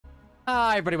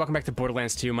Hi everybody, welcome back to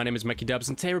Borderlands 2. My name is Mikey Dubs,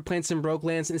 and today we're playing some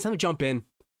Roguelands, and it's time to jump in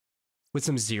with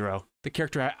some Zero. The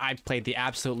character I played the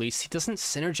absolute least. He doesn't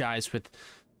synergize with,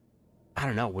 I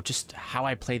don't know, with just how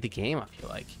I play the game, I feel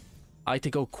like. I like to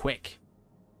go quick.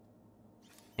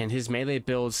 And his melee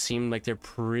builds seem like they're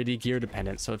pretty gear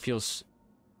dependent, so it feels,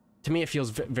 to me it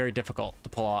feels very difficult to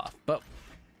pull off. But,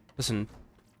 listen,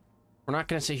 we're not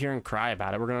gonna sit here and cry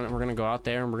about it. We're gonna go out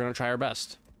there and we're gonna try our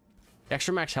best.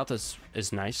 Extra max health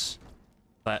is nice,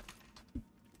 but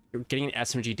getting an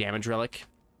SMG damage relic,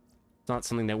 it's not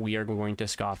something that we are going to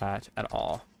scoff at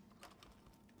all.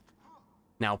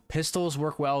 Now, pistols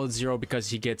work well with Zero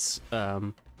because he gets,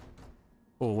 oh,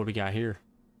 what do we got here?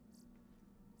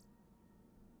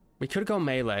 We could go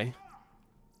melee.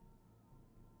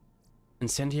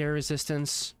 Incendiary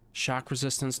resistance, shock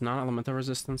resistance, non-elemental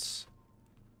resistance.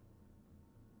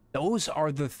 Those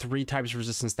are the three types of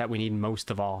resistance that we need most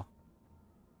of all.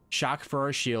 Shock for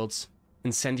our shields,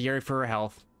 incendiary for our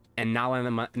health, and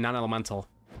non-elemental.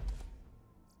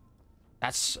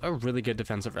 That's a really good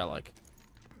defensive relic.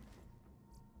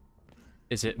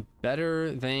 Is it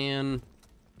better than...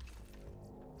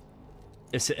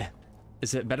 Is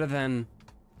it better than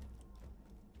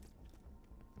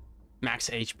max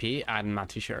HP? I'm not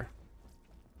too sure.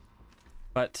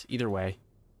 But either way,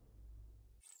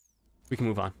 we can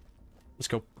move on. Let's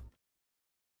go.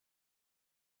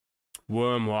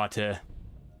 Worm water.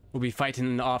 We'll be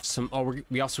fighting off some... Oh,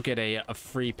 we also get a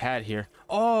free pad here.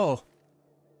 Oh!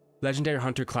 Legendary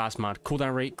Hunter class mod.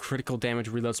 Cooldown rate, critical damage,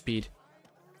 reload speed.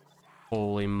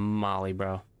 Holy moly,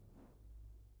 bro.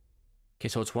 Okay,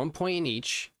 so it's 1 point in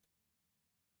each.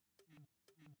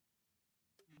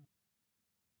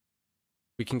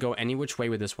 We can go any which way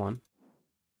with this one.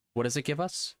 What does it give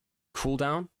us?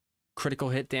 Cooldown, critical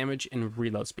hit damage, and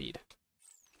reload speed.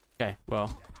 Okay,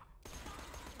 well...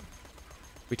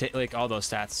 We take, like, all those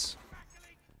stats.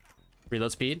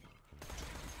 Reload speed.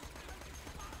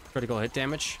 Critical hit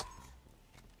damage.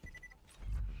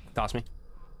 Toss me.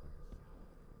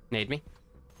 Nade me.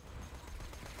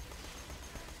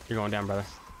 You're going down, brother.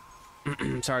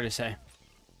 Sorry to say.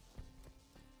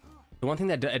 The one thing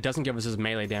that it doesn't give us is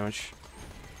melee damage.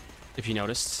 If you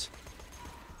noticed.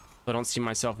 I don't see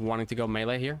myself wanting to go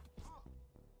melee here.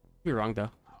 Could be wrong, though.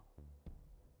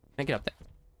 Can't get up there.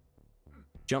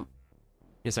 Jump.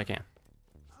 Yes, I can.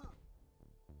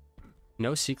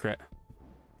 No secret.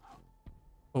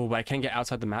 Oh, but I can get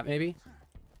outside the map, maybe?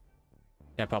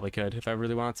 Yeah, I probably could if I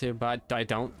really wanted to, but I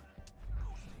don't.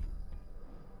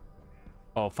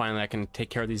 Oh, finally I can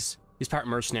take care of these. These pirate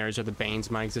mercenaries are the banes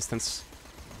of my existence.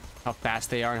 How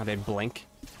fast they are and how they blink.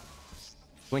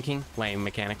 Blinking, lame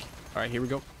mechanic. All right, here we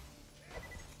go.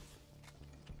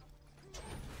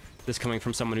 This coming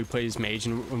from someone who plays mage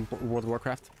in World of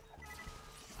Warcraft.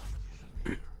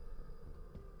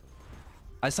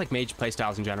 I just like mage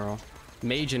playstyles in general.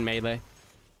 Mage and melee.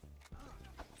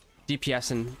 DPS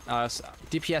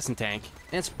and tank.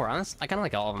 And support. Honest, I kind of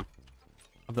like all of them.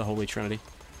 Of the Holy Trinity.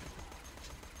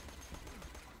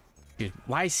 Dude,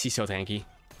 why is he so tanky?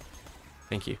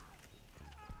 Thank you.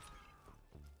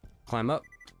 Climb up.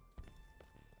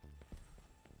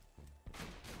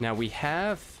 Now we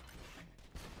have...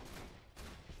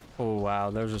 Oh wow,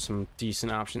 those are some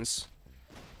decent options.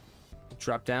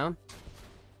 Drop down.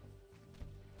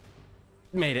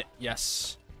 Made it,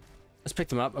 yes. Let's pick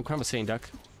them up. I'm kind of a sitting duck.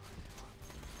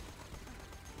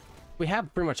 We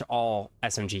have pretty much all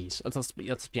SMGs.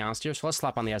 Let's be honest here. So let's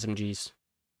slap on the SMGs.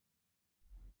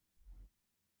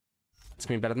 It's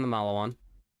gonna be better than the Malo one.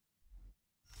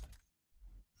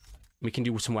 We can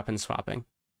do some weapon swapping.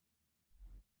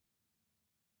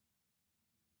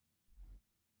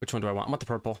 Which one do I want? I want the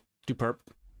purple. Do perp.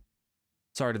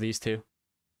 Sorry to these two.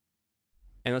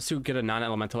 And let's get a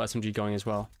non-elemental SMG going as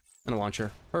well. And a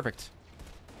launcher. Perfect.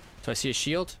 So I see a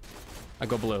shield. I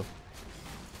go blue.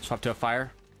 Swap to a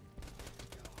fire.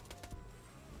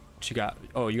 What you got?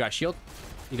 Oh, you got shield?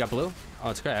 You got blue? Oh,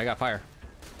 it's great. I got fire.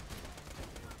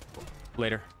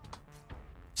 Later.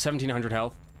 1700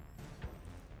 health.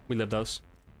 We live those.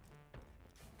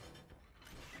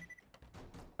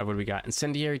 What do we got?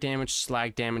 Incendiary damage,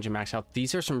 slag damage, and max health.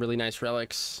 These are some really nice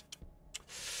relics.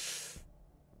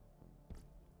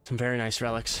 Some very nice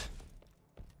relics.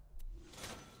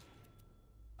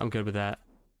 I'm good with that.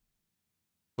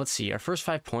 Let's see. Our first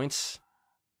 5 points.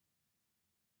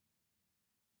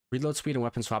 Reload speed and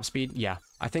weapon swap speed. Yeah.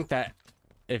 I think that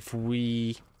if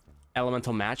we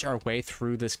elemental match our way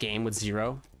through this game with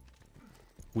Zero,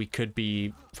 we could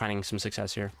be finding some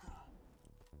success here.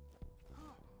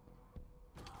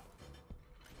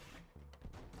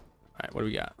 Alright, what do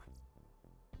we got?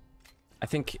 I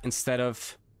think instead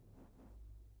of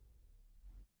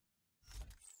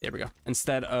There we go.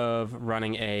 Instead of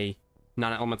running a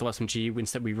non-elemental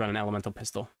SMG, we run an elemental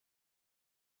pistol.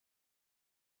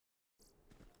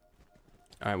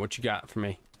 All right, what you got for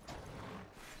me?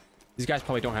 These guys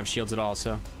probably don't have shields at all,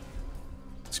 so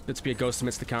let's be a ghost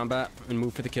amidst the combat and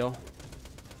move for the kill.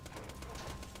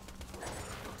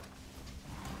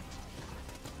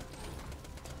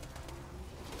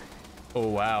 Oh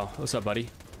wow, what's up, buddy?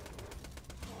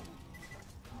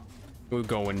 We're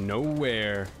going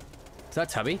nowhere. Is that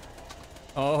Tubby?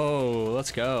 Oh,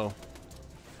 let's go.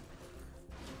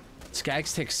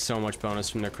 Skags take so much bonus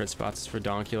from their crit spots. It's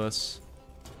redonkulous.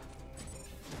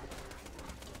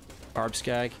 Barb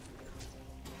Skag.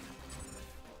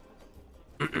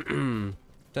 Did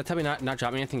that Tubby not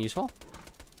drop me anything useful?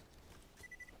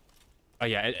 Oh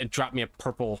yeah, it dropped me a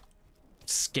purple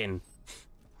skin.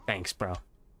 Thanks, bro.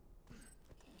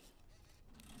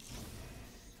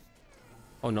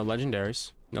 Oh, no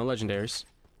legendaries. No legendaries.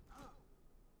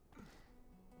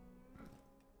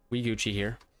 We Gucci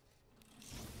here.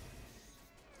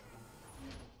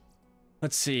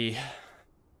 Let's see.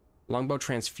 Longbow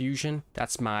transfusion.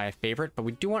 That's my favorite, but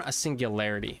we do want a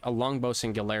singularity. A longbow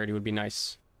singularity would be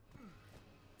nice.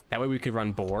 That way we could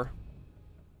run boar.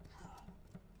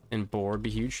 And boar would be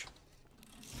huge.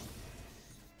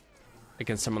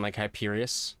 Against someone like Hyperion.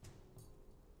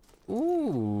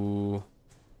 Ooh.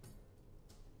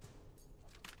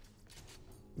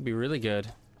 Would be really good.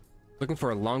 Looking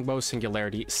for a longbow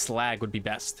singularity. Slag would be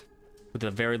best. With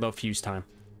a very low fuse time.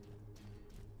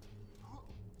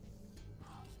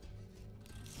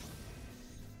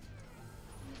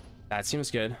 That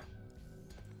seems good.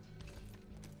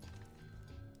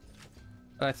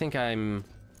 But I think I'm...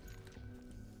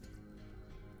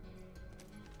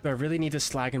 Do I really need to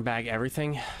slag and bag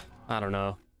everything? I don't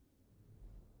know.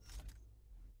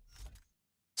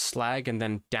 Slag and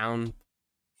then down...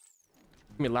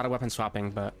 I mean, a lot of weapon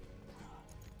swapping, but...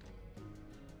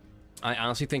 I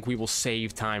honestly think we will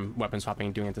save time weapon swapping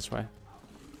and doing it this way.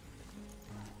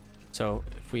 So,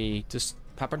 if we just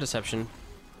pop our deception...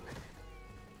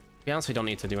 We honestly don't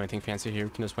need to do anything fancy here.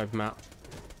 We can just wipe them out.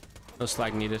 No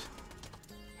slag needed.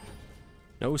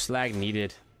 No slag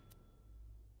needed.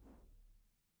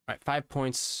 Alright, 5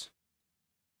 points.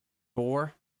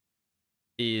 4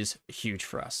 is huge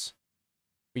for us.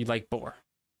 We like boar.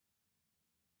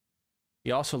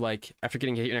 We also like, after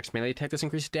getting hit your next melee attack, this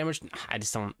increases damage. I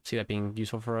just don't see that being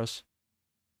useful for us.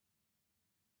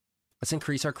 Let's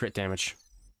increase our crit damage.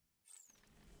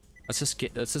 Let's just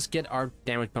get our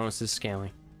damage bonuses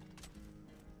scaling.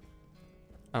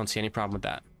 I don't see any problem with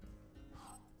that.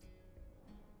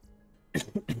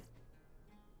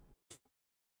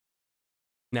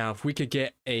 Now, if we could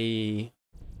get a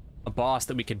boss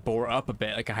that we could bore up a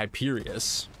bit, like a Hyperion,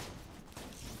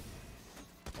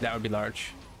 that would be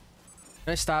large.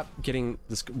 Can I stop getting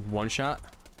this one shot?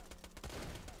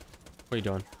 What are you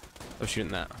doing? Oh,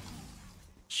 shooting that.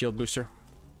 Shield booster.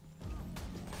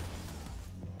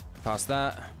 Toss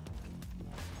that.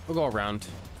 We'll go around.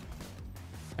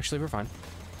 Actually, we're fine.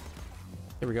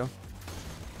 Here we go.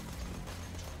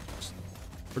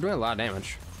 We're doing a lot of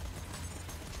damage.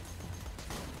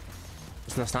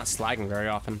 That's not slagging very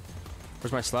often.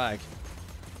 Where's my slag?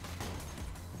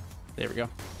 There we go.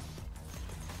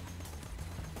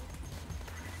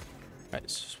 Alright,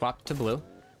 swap to blue.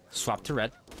 Swap to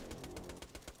red.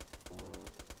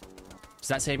 Does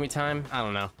that save me time? I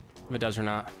don't know if it does or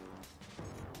not.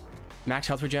 Max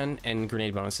health regen and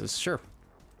grenade bonuses. Sure.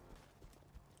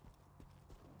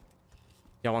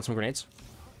 Y'all want some grenades?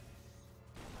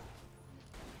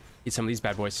 Eat some of these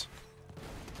bad boys.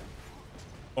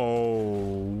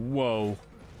 Oh, whoa.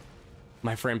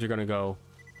 My frames are gonna go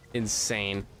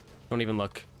insane. Don't even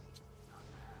look.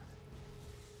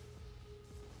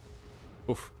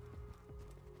 Oof.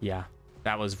 Yeah,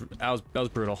 that was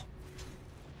brutal.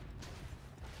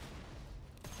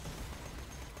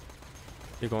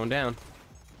 You're going down.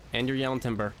 And you're yelling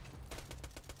timber.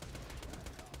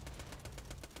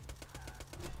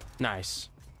 Nice.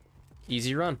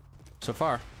 Easy run so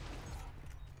far.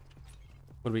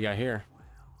 What do we got here?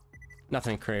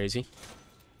 Nothing crazy.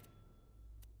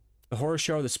 The horror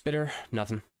show, the spitter,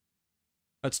 nothing.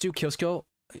 Let's do kill skill.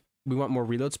 We want more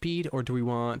reload speed, or do we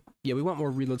want... Yeah, we want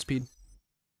more reload speed.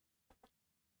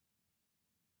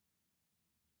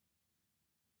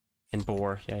 And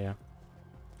bore, yeah.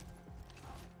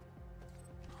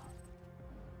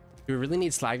 Do we really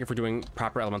need slag if we're doing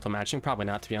proper elemental matching? Probably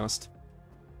not, to be honest.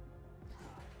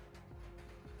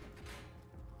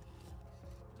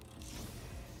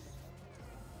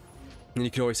 And you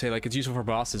could always say, like, it's useful for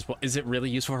bosses. Well, is it really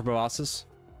useful for bosses?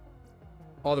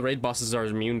 All the raid bosses are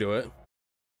immune to it.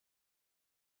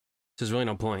 There's really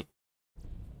no point.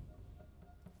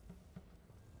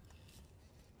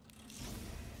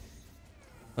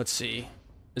 Let's see.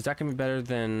 Is that gonna be better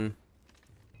than...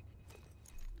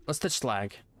 Let's touch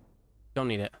slag. Don't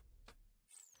need it.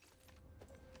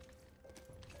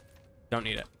 Don't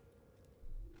need it.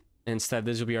 Instead,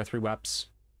 these will be our 3 weps.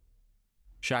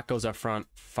 Shot goes up front,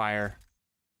 fire.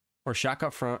 Or shock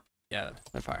up front, yeah,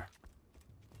 and fire.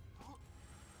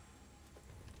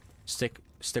 Stick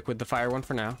with the fire one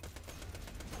for now.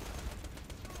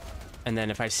 And then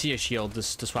if I see a shield,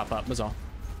 just to swap up is all.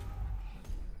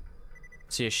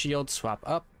 See a shield, swap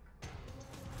up.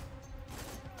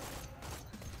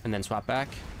 And then swap back.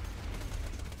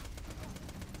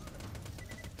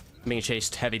 Being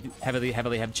chased, heavily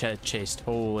chased.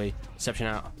 Holy, deception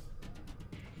out.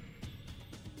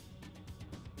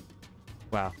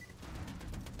 Wow.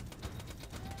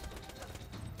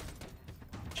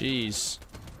 Jeez.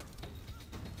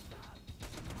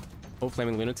 Oh,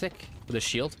 flaming lunatic with a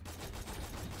shield.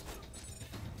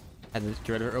 Had to get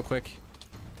rid of it real quick.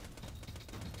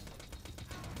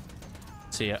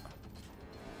 See ya.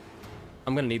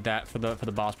 I'm gonna need that for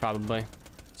the boss probably,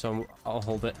 so I'll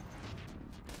hold it.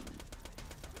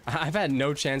 I've had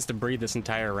no chance to breathe this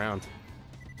entire round.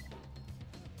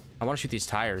 I want to shoot these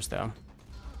tires though.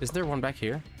 Isn't there one back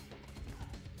here?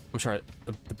 I'm sorry,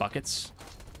 the buckets.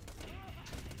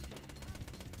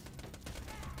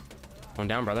 Going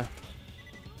down, brother.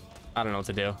 I don't know what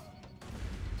to do.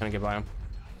 Gonna get by him.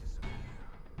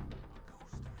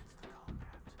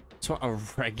 Just want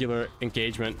a regular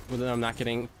engagement with them not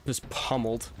getting just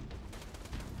pummeled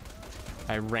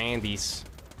by Randy's.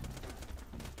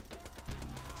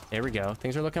 There we go.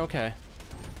 Things are looking okay.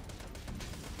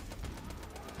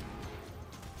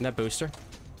 And that booster.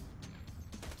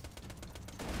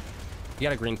 You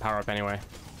got a green power up anyway.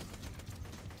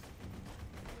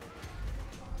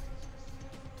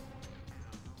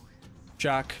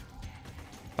 Shock.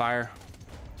 Fire.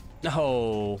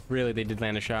 No, really, they did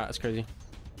land a shot. That's crazy.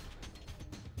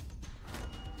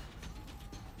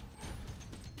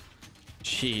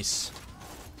 Jeez.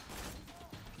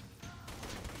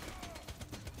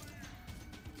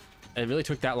 It really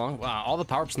took that long. Wow, all the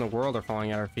power-ups in the world are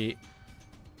falling at our feet.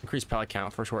 Increased pellet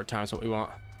count for a short time is what we want.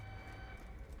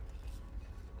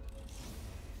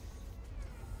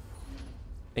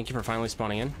 Thank you for finally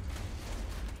spawning in.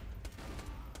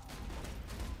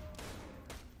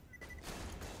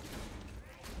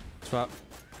 Swap.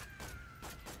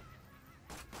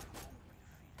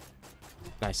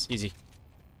 Nice, easy.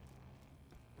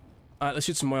 Let's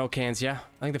shoot some oil cans, yeah?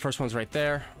 I think the first one's right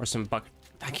there. Or some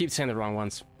I keep saying the wrong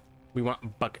ones. We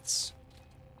want buckets.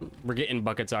 We're getting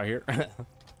buckets out here.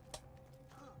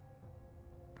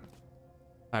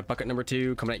 Alright, bucket number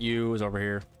 2 coming at you is over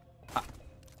here. Ah.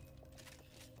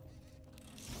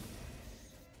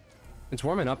 It's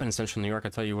warming up in central New York,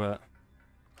 I'll tell you what.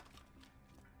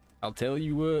 I'll tell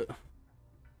you what.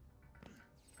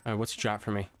 Alright, what's the drop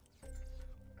for me?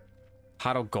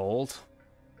 Hotto gold?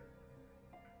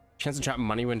 Chance to drop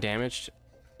money when damaged?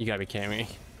 You gotta be kidding me.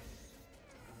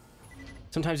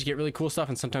 Sometimes you get really cool stuff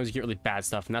and sometimes you get really bad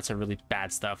stuff, and that's a really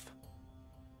bad stuff.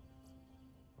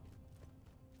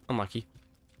 Unlucky.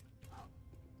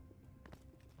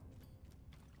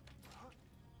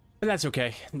 But that's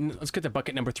okay. Let's get to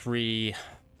bucket number 3.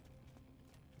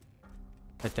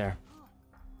 Right there.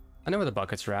 I know where the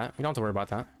buckets are at. We don't have to worry about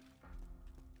that.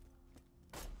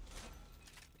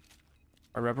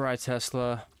 A rubberized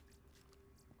Tesla.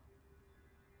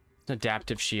 An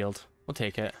adaptive shield. We'll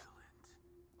take it.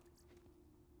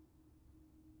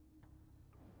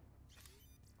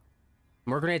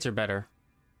 More grenades are better.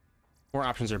 More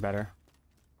options are better.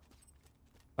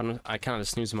 I kind of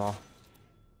just snooze them all.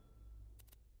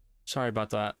 Sorry about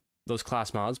that. Those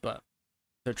class mods, but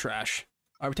they're trash.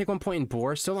 I would take 1 point in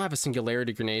bore. Still don't have a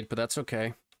singularity grenade, but that's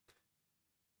okay.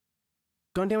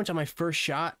 Gun damage on my first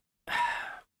shot.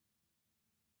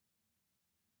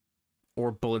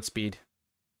 Or bullet speed.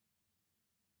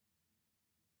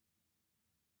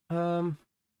 At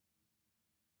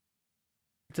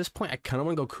this point, I kind of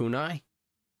want to go kunai.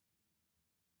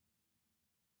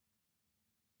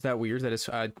 Is that weird? That is,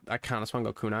 I kind of just want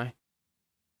to go kunai.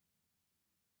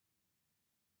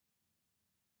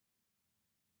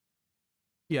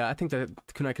 Yeah, I think that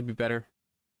kunai could be better.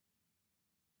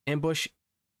 Ambush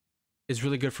is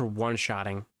really good for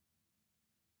one-shotting.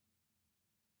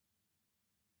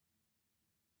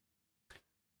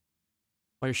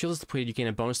 While your shield is depleted, you gain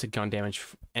a bonus to gun damage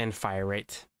and fire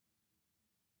rate.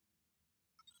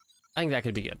 I think that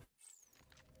could be good.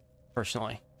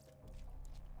 Personally.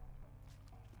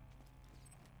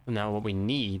 Now what we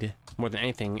need, more than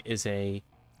anything, is a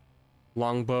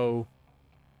longbow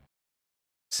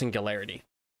singularity.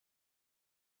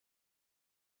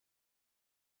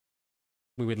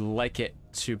 We would like it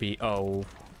to be... Oh,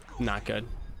 not good.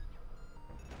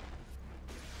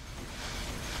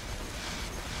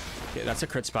 Okay, that's a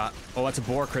crit spot. Oh, that's a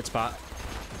boar crit spot.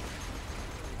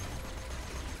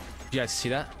 You guys see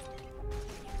that?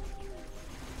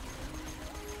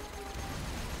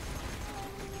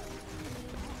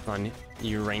 On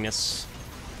Uranus.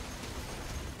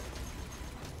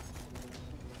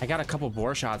 I got a couple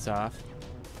boar shots off.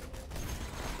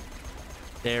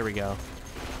 There we go.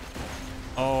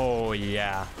 Oh,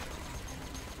 yeah.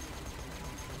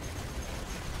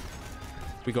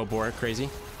 We go boar crazy.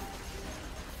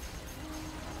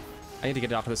 I need to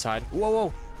get it off to the side. Whoa,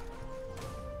 whoa.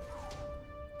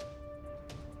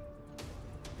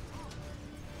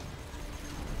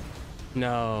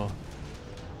 No.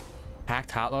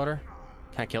 Packed hot loader?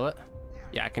 Can I kill it?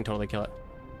 Yeah, I can totally kill it.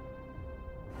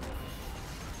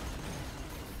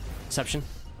 Deception.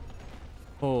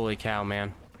 Holy cow,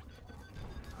 man.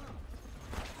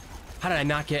 How did I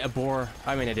not get a boar?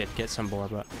 I mean, I did get some boar,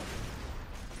 but...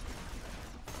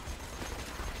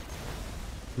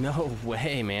 No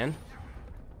way, man.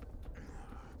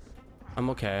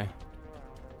 I'm okay.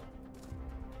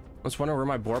 Let's wonder where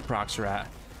my boar procs are at.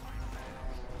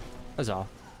 That's all.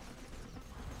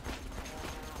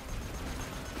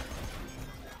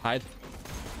 Hide.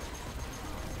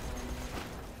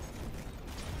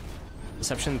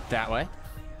 Deception that way.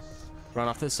 Run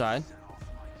off to the side.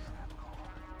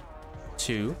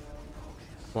 2,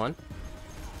 1.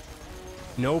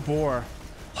 No boar.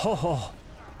 Oh,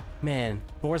 man.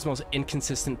 Boar's the most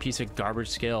inconsistent piece of garbage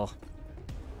skill.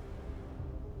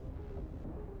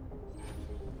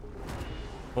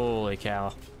 Holy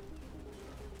cow.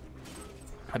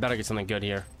 I better get something good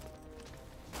here.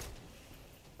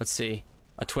 Let's see.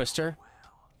 A twister.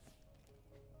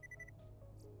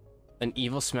 An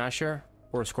evil smasher.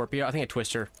 Or a Scorpio. I think a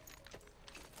twister.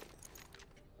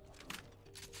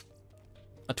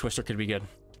 A twister could be good.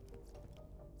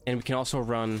 And we can also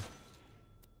run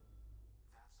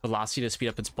velocity to speed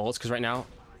up its bullets, because right now,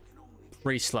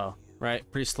 pretty slow, right?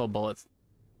 Pretty slow bullets.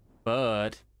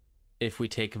 But if we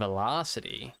take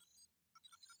velocity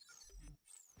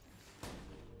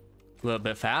a little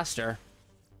bit faster,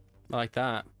 I like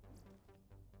that.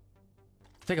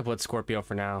 Take a Blitz Scorpio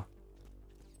for now.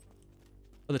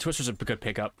 Well, the twister's a good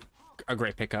pickup. A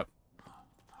great pickup.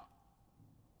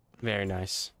 Very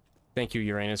nice. Thank you,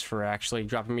 Uranus, for actually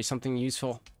dropping me something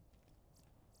useful.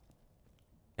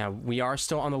 Now, we are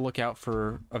still on the lookout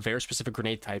for a very specific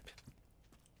grenade type.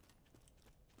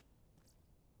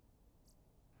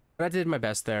 But I did my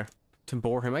best there to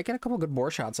bore him. I get a couple good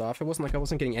boar shots off. It wasn't like I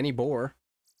wasn't getting any boar.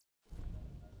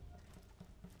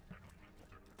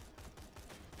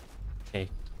 Okay,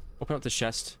 open up the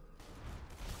chest.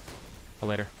 Oh,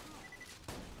 later.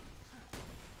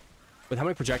 With how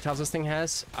many projectiles this thing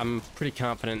has, I'm pretty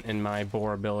confident in my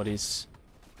boar abilities.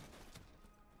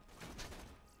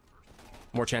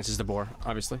 More chances to bore,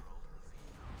 obviously.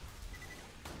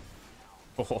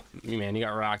 Oh, man, you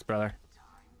got rocked, brother.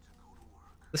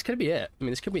 This could be it. I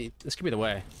mean, this could be the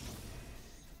way.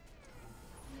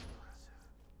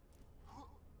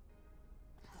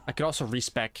 I could also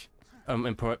respec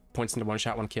and put points into one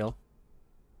shot, one kill.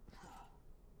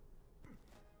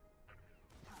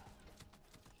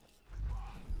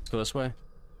 Let's go this way.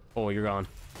 Oh, you're gone.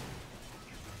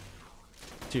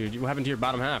 Dude, what happened to your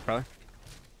bottom half, brother?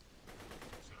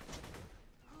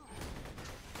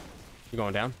 You're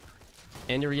going down.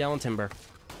 And you're yelling timber.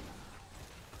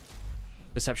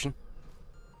 Deception.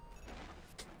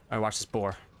 Alright, watch this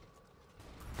boar.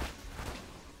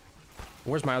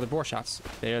 Where's my other boar shots?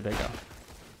 There they go.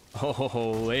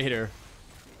 Oh, later.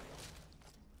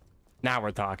 Now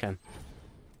we're talking.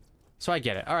 So I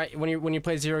get it. All right, when you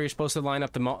play Zero, you're supposed to line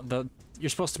up you're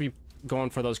supposed to be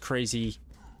going for those crazy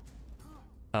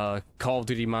Call of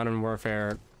Duty Modern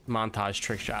Warfare montage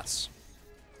trick shots.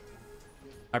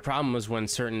 My problem was when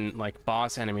certain like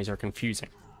boss enemies are confusing.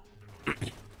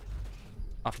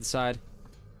 Off to the side.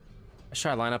 Let's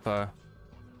try to line up a...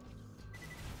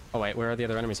 Oh wait, where are the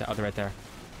other enemies at? Oh, they're right there.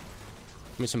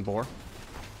 Give me some boar.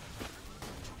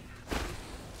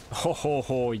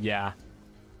 Oh, yeah.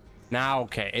 Now,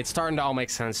 okay. It's starting to all make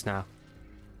sense now.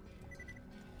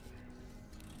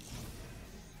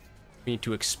 We need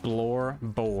to explore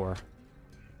boar.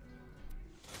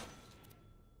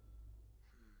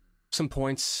 Some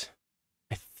points.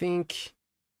 I think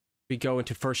we go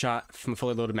into first shot from a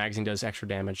fully loaded magazine does extra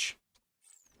damage.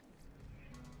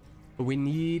 But we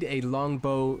need a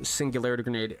longbow singularity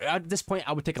grenade. At this point,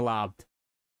 I would take a lob.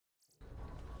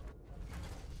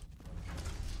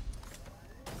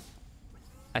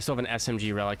 I still have an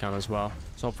SMG relic on as well.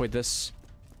 So hopefully this...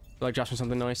 I feel like drops me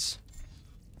something nice.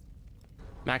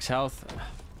 Max health.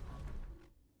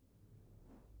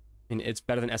 I mean, it's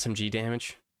better than SMG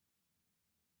damage.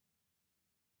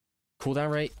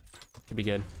 Cooldown rate could be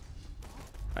good.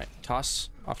 Alright, toss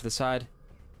off to the side.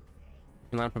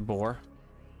 You line up a boar.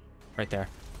 Right there.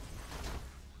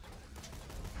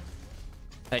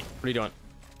 Hey, what are you doing?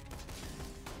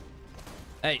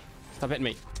 Hey, stop hitting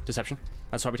me. Deception.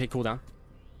 That's why we take cooldown.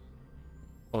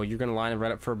 Oh, you're gonna line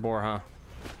right up for a boar, huh?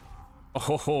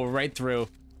 Oh, right through.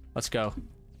 Let's go.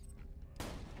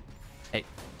 Hey.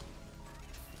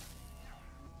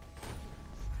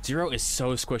 Zero is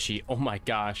so squishy. Oh my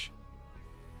gosh.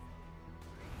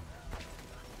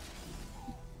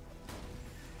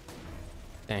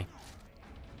 Dang.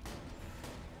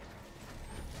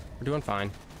 We're doing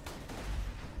fine.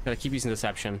 Gotta keep using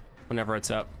deception whenever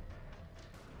it's up.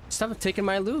 Stop taking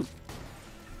my loot.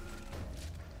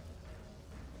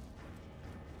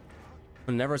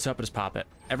 Whenever it's up, just pop it.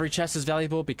 Every chest is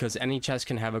valuable because any chest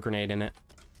can have a grenade in it.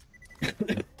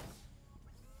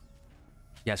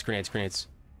 Yes, grenades.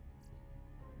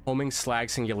 Homing slag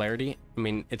singularity. I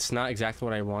mean, it's not exactly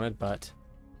what I wanted, but...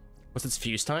 What's its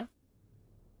fuse time?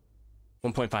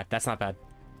 1.5. That's not bad.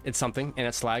 It's something, and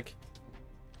it's slag.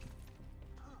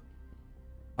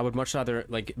 I would much rather,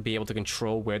 like, be able to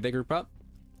control where they group up.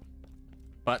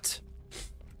 But...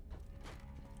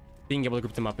 being able to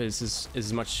group them up is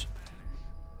as much...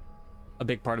 a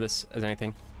big part of this as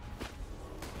anything.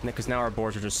 Because now our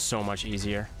boards are just so much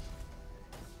easier.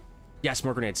 Yes,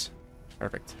 more grenades.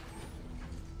 Perfect.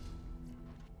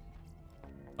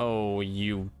 Oh,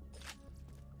 you...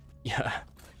 Yeah.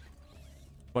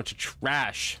 Bunch of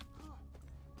trash.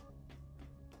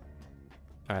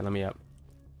 Alright, let me up.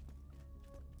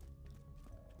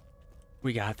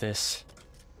 We got this.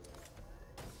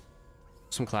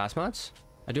 Some class mods?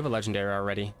 I do have a legendary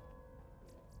already.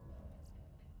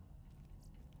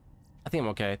 I think I'm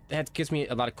okay. It gives me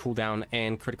a lot of cooldown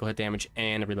and critical hit damage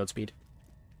and reload speed.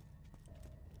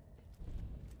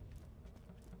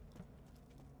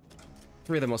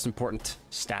 Three of the most important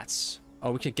stats.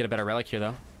 Oh, we could get a better relic here,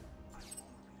 though.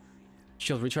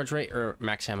 Shield recharge rate or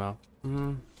max ammo?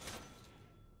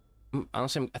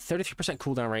 Honestly, a 33%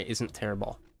 cooldown rate isn't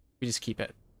terrible. We just keep it.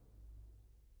 Do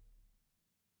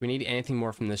we need anything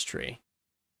more from this tree?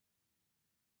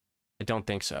 I don't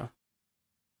think so.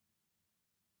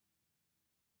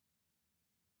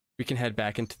 We can head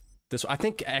back into this. I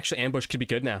think actually ambush could be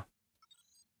good now.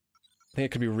 I think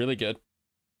it could be really good.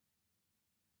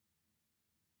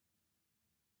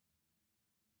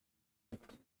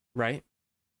 Right?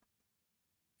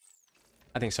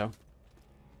 I think so.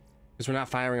 Because we're not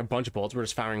firing a bunch of bullets, we're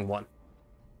just firing one.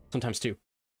 Sometimes two.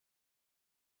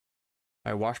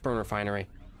 Alright, Washburn Refinery.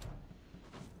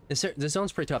 This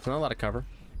zone's pretty tough, not a lot of cover.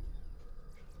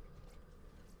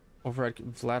 Override,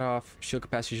 Vladoff, shield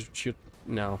capacity, shield...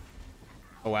 No.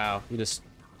 Oh wow, you just...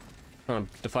 trying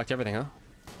to deflect everything, huh?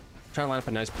 Trying to line up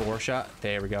a nice bore shot.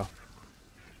 There we go.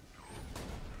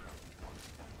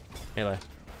 Melee.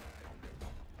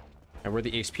 Alright, where are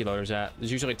the EXP loaders at?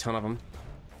 There's usually a ton of them.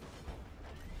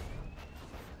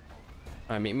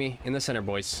 Alright, meet me in the center,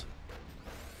 boys.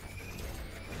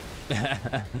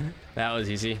 That was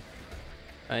easy.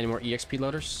 Any more EXP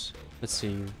loaders? Let's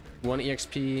see. 1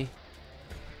 EXP,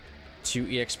 2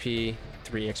 EXP,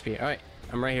 3 EXP. Alright,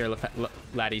 I'm right here,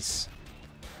 laddies.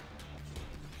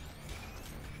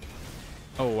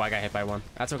 Oh, I got hit by one.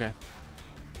 That's okay.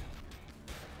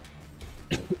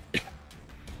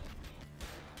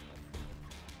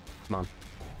 Come on.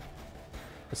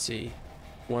 Let's see.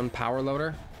 1 power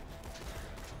loader.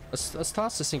 Let's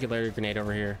toss the singularity grenade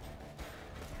over here.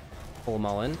 Pull them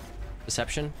all in.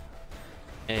 Deception.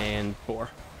 And bore.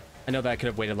 I know that I could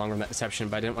have waited longer on that deception,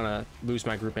 but I didn't want to lose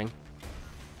my grouping.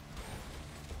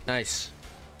 Nice.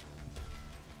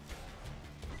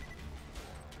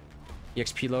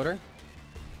 EXP loader.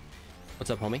 What's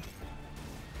up, homie?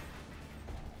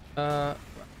 I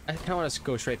kind of want to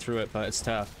go straight through it, but it's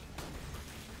tough.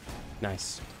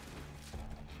 Nice.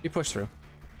 We push through.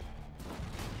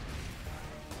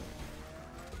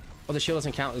 Oh, the shield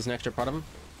doesn't count as an extra part of him.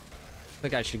 I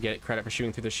think I should get credit for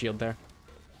shooting through the shield there.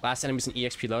 Last enemy's an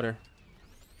EXP loader.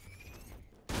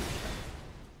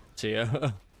 See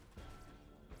ya.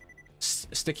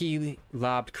 Sticky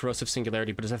lobbed corrosive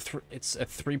singularity, but it's a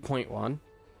 3.1.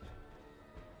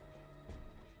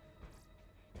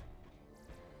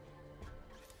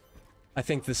 I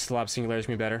think this lob singularity is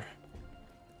gonna be better.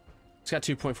 It's got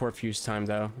 2.4 fuse time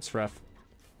though. It's rough.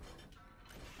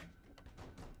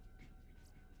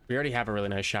 We already have a really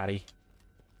nice shotty.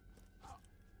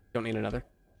 Don't need another.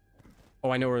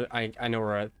 Oh, I know where I know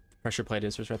where a pressure plate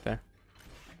is. It's right there.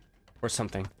 Or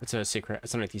something. It's a secret.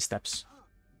 It's underneath these steps.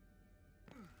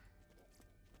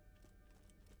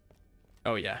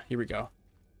 Oh yeah, here we go.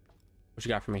 What you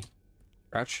got for me?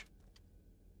 Crouch?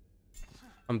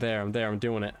 I'm there, I'm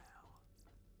doing it.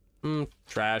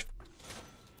 Trash.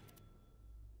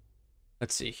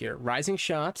 Let's see here. Rising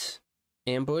shot,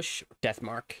 ambush, death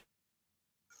mark.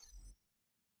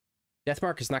 Death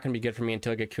mark is not going to be good for me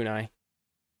until I get kunai.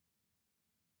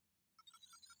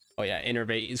 Oh yeah,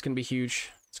 innervate is going to be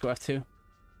huge. Let's go F2.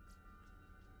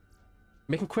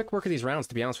 Making quick work of these rounds,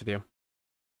 to be honest with you.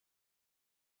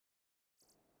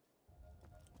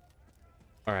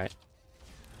 Alright.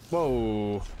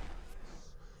 Whoa.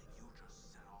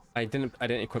 I didn't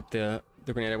equip the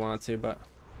grenade I wanted to, but...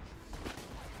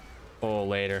 Oh,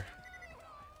 later.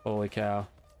 Holy cow.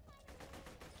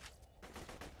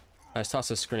 Let's toss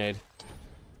this grenade.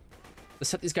 Let's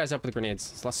set these guys up with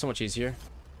grenades. It's so much easier.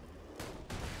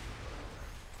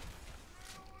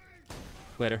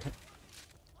 Later.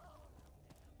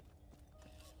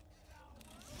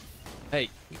 Hey,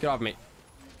 get off me.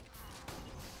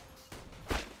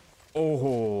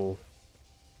 Oh.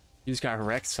 You just got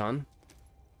wrecked, son.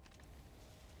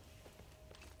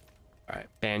 Alright,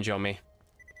 banjo me.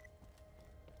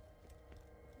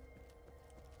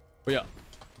 Oh yeah.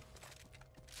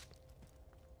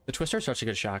 The Twister's such a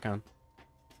good shotgun.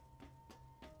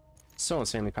 So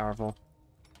insanely powerful.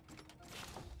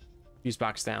 Use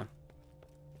box down.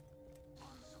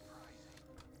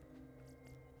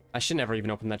 I should never even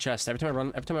open that chest. Every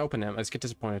time I open it, I just get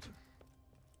disappointed.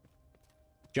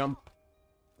 Jump.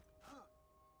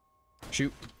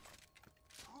 Shoot.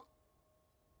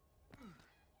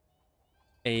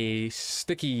 A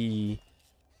sticky...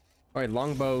 Alright,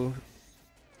 longbow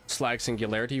slag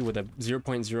singularity with a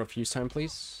 0.0 fuse time,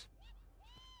 please.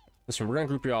 Listen, we're gonna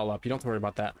group you all up. You don't have to worry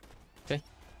about that. Okay?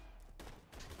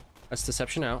 That's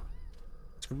deception out.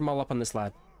 Let's group them all up on this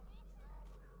lad.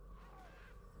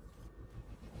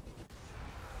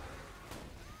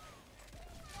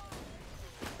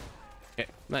 Okay,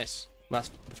 nice. The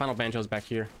final banjo's back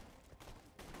here.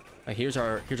 Here's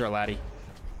our laddie.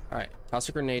 Alright, toss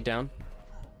a grenade down.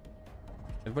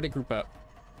 Everybody group up.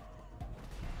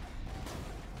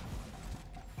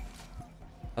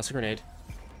 Toss a grenade.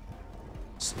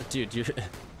 Dude, you're...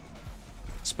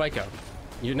 Spyco.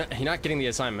 You're not getting the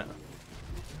assignment.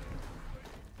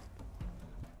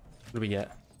 What do we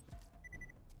get?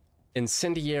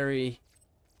 Incendiary...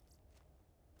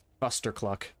 Buster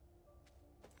Cluck.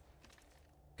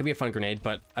 Could be a fun grenade,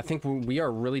 but I think we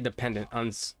are really dependent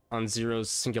on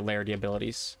Zero's singularity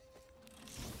abilities.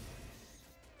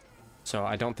 So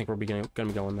I don't think we're gonna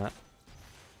be going that.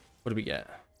 What do we get?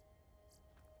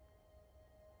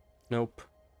 Nope.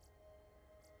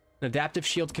 An adaptive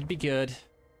shield could be good.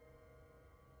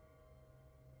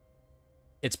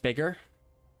 It's bigger,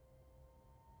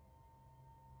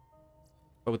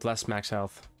 but with less max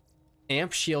health.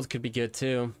 Amp shield could be good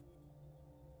too.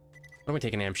 Why don't we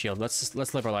take an amp shield? Let's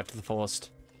live our life to the fullest.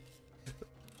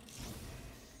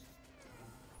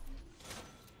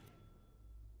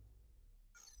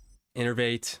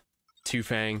 Innervate,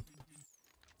 two-fang.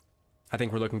 I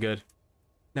think we're looking good.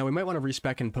 Now we might want to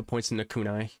respec and put points into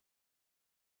kunai.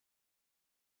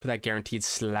 For that guaranteed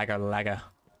slagger lagger.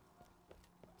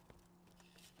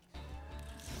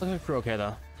 Looks like we're okay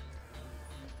though.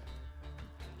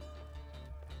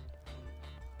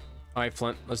 Alright,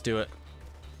 Flint, let's do it.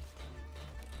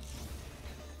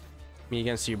 Me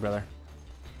against you, brother.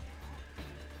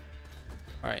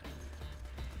 Alright.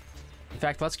 In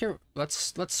fact,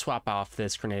 let's swap off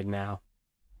this grenade now.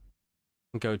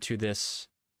 And go to this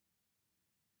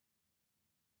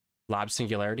Lob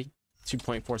Singularity.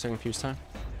 2.4 second fuse time.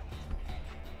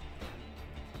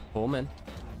 Pull him in.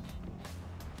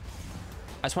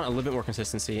 I just want a little bit more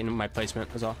consistency in my placement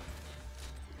as well.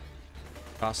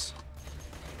 Toss.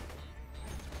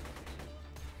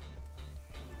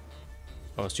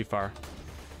 Oh, it's too far.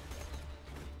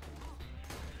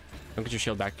 Don't get your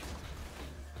shield back.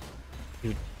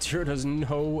 Dude, Zero does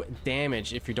no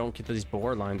damage if you don't get these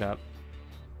board lined up.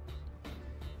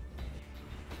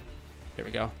 There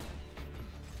we go.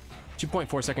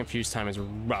 2.4 second fuse time is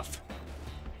rough.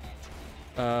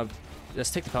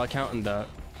 Let's take the pellet count and the...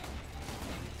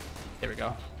 There we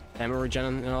go. Ammo regen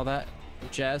and all that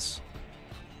jazz.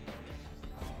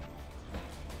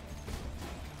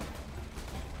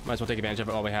 Might as well take advantage of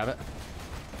it while we have it.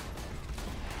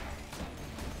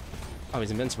 Oh,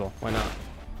 he's invincible. Why not?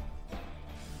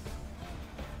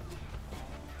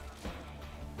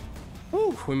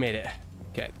 Woo, we made it.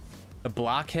 Okay. The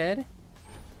blockhead.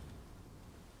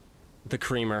 The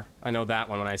creamer. I know that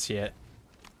one when I see it.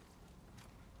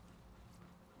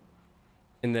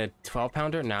 In the 12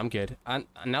 pounder? No, I'm good.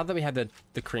 Now that we have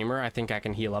the creamer, I think I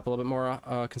can heal up a little bit more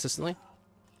consistently.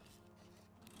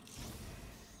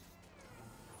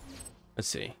 Let's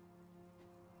see.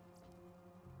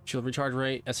 Shield recharge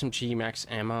rate, SMG max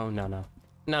ammo. No.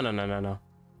 No.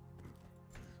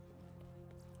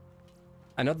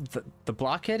 I know the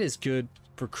blockhead is good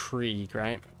for Krieg,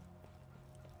 right?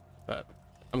 But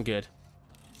I'm good.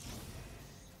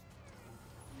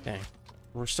 Dang.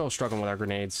 We're still struggling with our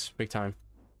grenades. Big time.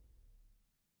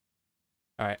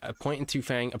 Alright, a point in Two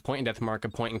Fang, a point in Deathmark, a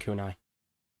point in Kunai.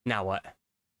 Now what?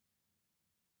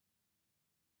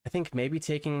 I think maybe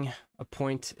taking a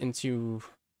point into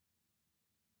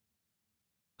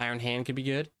Iron Hand could be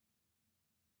good.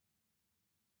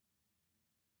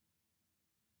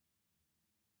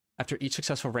 After each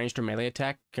successful ranged or melee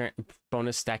attack, grant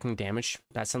bonus stacking damage.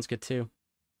 That sounds good too.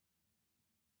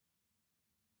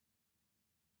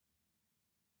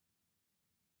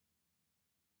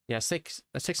 Yeah,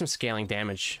 let's take some scaling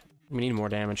damage. We need more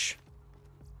damage.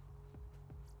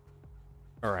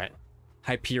 Alright.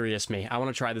 Hyperius me. I want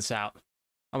to try this out.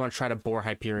 I want to try to bore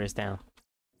Hyperius down.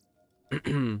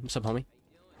 What's up, homie?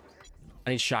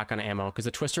 I need shotgun ammo, because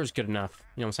the twister is good enough.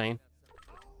 You know what I'm saying?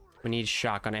 We need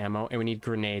shotgun ammo, and we need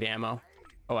grenade ammo.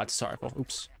 Oh, that's a rifle.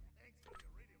 Oops.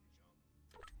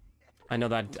 I know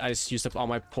that I just used up all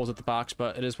my pulls at the box,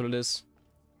 but it is what it is.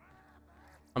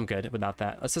 I'm good without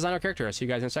that. Let's design our character. I'll see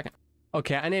you guys in a second.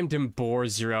 Okay, I named him Boar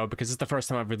Zero because it's the first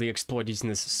time I've really explored using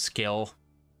this skill.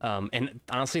 And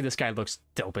honestly, this guy looks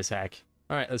dope as heck.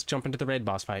 Alright, let's jump into the raid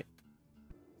boss fight.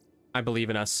 I believe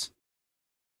in us.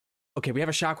 Okay, we have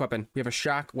a shock weapon. We have a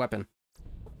shock weapon.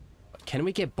 Can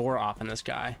we get Boar off on this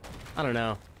guy? I don't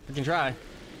know. We can try.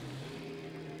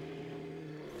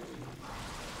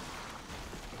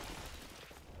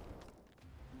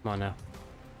 Come on now.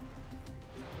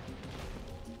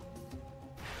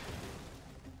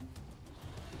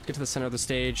 Get to the center of the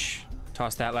stage.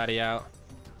 Toss that laddie out.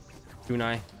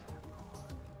 Kunai.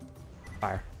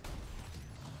 Fire.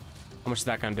 How much is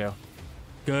that gonna do?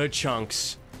 Good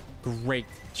chunks. Great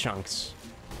chunks.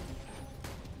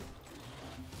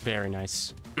 Very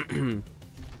nice. Alright,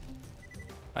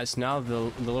 so now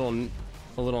the little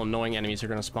annoying enemies are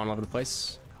gonna spawn all over the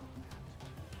place.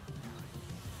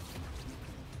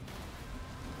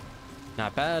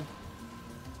 Not bad.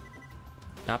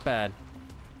 Not bad.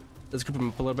 Let's group them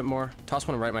up a little bit more. Toss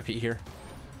one right at my feet here.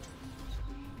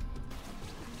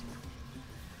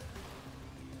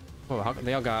 Oh, how,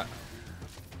 they all got...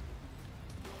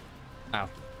 Ow.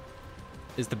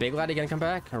 Is the big laddie gonna come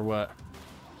back, or what?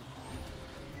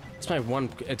 That's my one...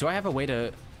 Do I have a way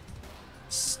to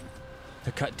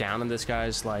cut down on this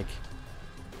guy's, like...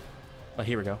 Oh,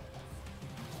 here we go.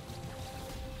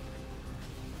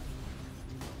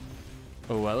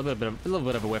 Oh, a little bit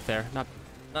of a whiff there. Not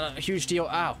a huge deal.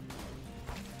 Ow.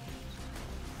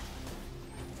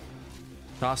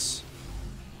 Toss.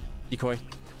 Decoy.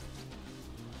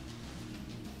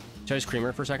 Should I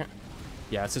screamer for a second?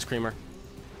 Yeah, it's a screamer.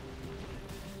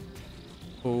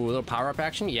 Ooh, a little power-up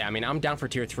action? Yeah, I mean, I'm down for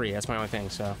tier 3. That's my only thing,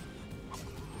 so...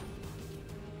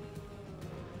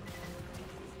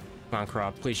 Come on,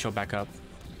 Crop. Please show back up.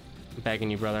 I'm begging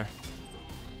you, brother.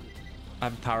 I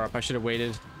have a power-up. I should have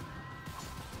waited.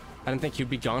 I didn't think you'd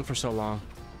be gone for so long.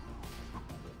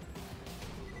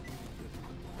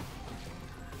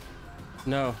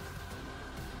 No.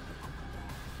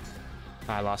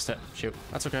 I lost it. Shoot.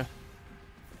 That's okay.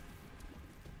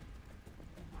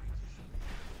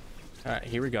 Alright,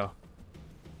 here we go.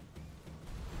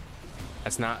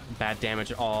 That's not bad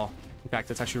damage at all. In fact,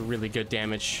 that's actually really good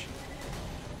damage.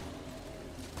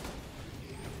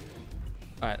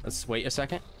 Alright, let's wait a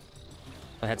second.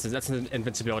 That's an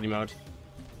invincibility mode.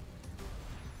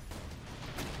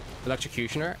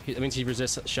 Electrocutioner? That means he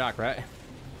resists shock, right?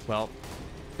 Well,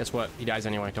 guess what? He dies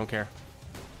anyway. Don't care.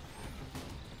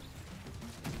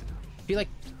 I feel like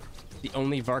the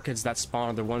only Varkids that spawn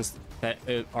are the ones that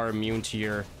are immune to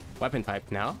your weapon type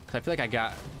now. Because I feel like I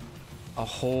got a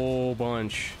whole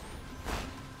bunch.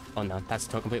 Oh no, that's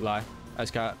a complete lie. I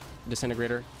just got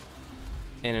Disintegrator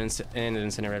and an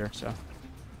Incinerator, so.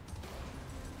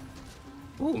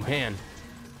 Ooh, man.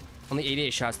 Only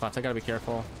 88 shots left. I gotta be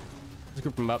careful. Let's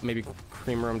group them up, maybe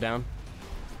creamer them down.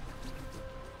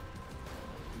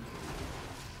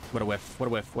 What a whiff, what a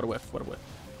whiff, what a whiff, what a whiff.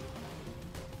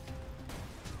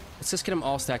 Let's just get them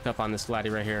all stacked up on this laddie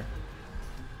right here.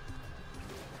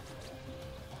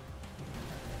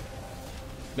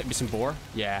 Maybe some boar?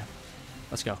 Yeah.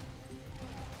 Let's go.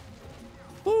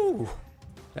 Woo!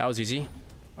 That was easy.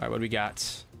 Alright, what do we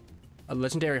got? A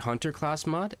legendary hunter class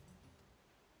mod?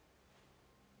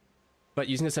 But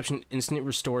using Deception instantly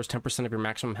restores 10% of your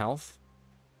maximum health?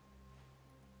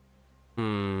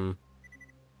 The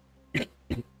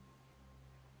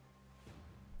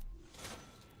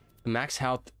max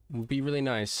health would be really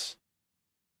nice.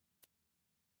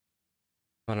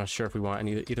 I'm not sure if we want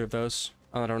either of those.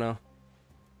 I don't know.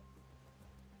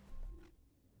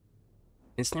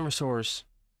 Instant resource.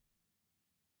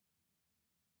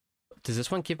 Does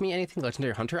this one give me anything?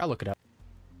 Legendary Hunter? I'll look it up.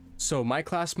 So my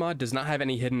class mod does not have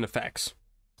any hidden effects.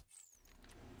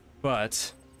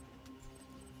 But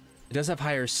it does have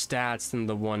higher stats than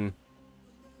the one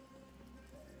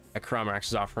that Chromax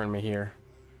is offering me here.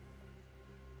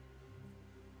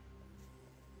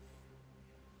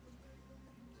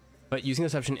 But using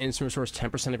this option, instant restores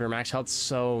 10% of your max health.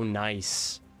 So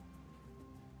nice.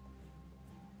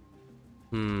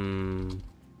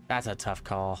 That's a tough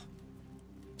call.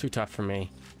 Too tough for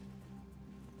me.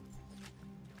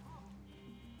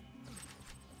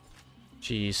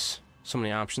 Jeez. So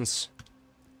many options.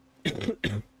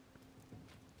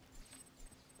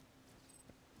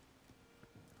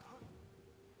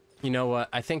 You know what?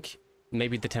 I think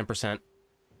maybe the 10%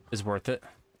 is worth it.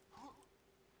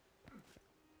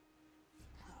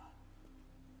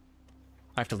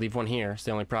 I have to leave one here. It's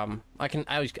the only problem. I can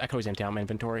always empty out my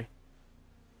inventory.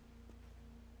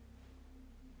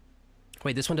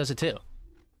 Wait, this one does it too.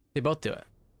 They both do it.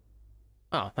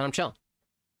 Oh, then I'm chilling.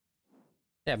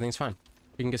 Yeah, everything's fine.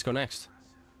 We can just go next.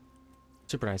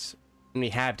 Super nice. And we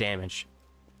have damage.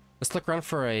 Let's look around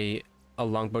for a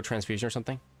longbow transfusion or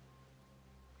something.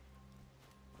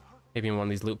 Maybe in one of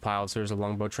these loot piles there's a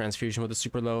longbow transfusion with a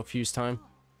super low fuse time.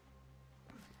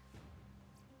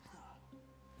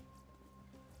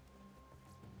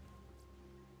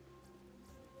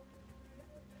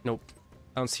 Nope.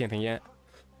 I don't see anything yet.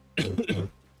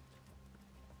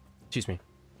 Excuse me.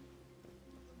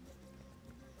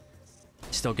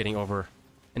 Still getting over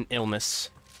an illness.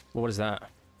 Well, what is that?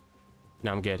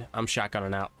 No, I'm good. I'm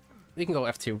shotgunning out. We can go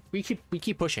F2. We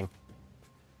keep pushing.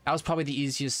 That was probably the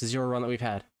easiest zero run that we've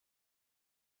had.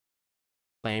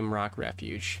 Flame Rock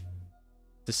Refuge.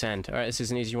 Descend. Alright, this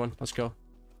is an easy one. Let's go.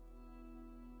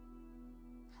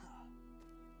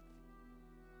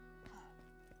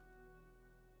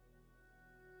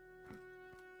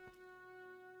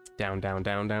 Down, down,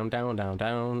 down, down, down, down,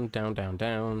 down, down, down,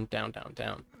 down, down, down,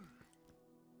 down.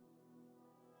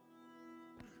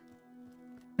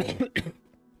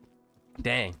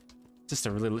 Dang. Just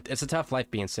a really, it's a tough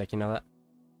life being sick, you know that?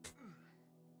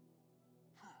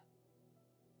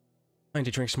 I need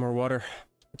to drink some more water.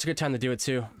 It's a good time to do it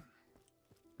too.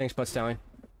 Thanks, Butt Stallion.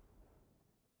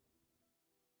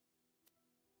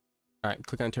 Alright,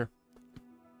 click enter.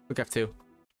 Click F2.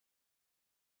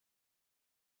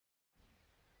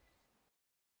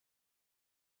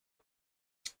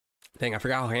 Dang, I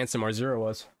forgot how handsome our Zero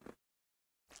was.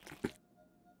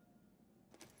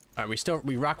 Alright,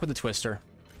 we rock with the Twister.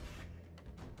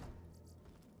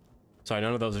 Sorry,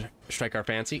 none of those strike our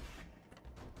fancy.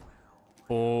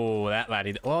 Oh, that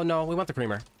laddie. Oh, no, we want the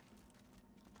creamer.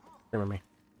 Creamer me.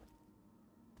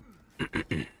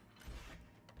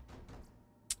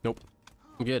 Nope.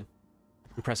 I'm good.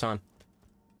 We press on.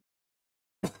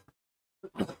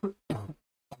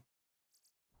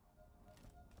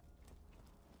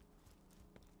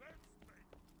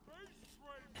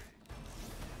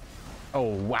 Oh,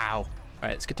 wow.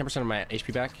 Alright, let's get 10% of my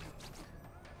HP back.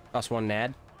 Lost one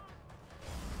NAD.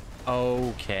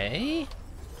 Okay.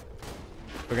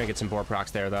 We're gonna get some boar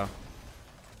procs there, though.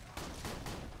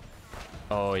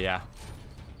 Oh, yeah.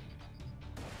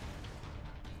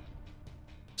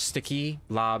 Sticky,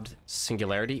 lobbed,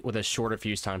 singularity with a shorter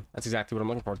fuse time. That's exactly what I'm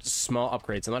looking for. Just small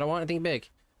upgrades. And I don't want anything big.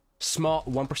 Small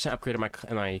 1% upgrade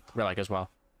in my relic as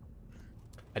well.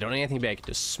 I don't need anything big.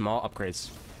 Just small upgrades.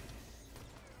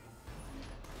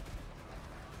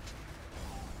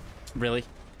 Really?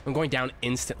 I'm going down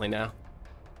instantly now.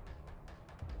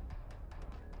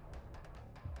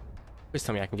 Please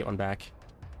tell me I can get one back.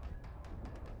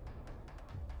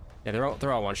 Yeah,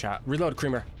 they're all one shot. Reload,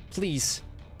 creamer, please.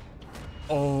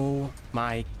 Oh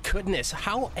my goodness!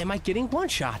 How am I getting one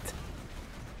shot?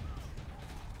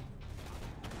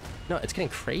 No, it's getting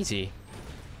crazy.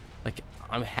 Like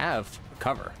I have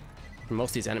cover from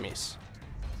most of these enemies.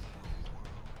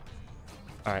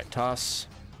 All right, toss.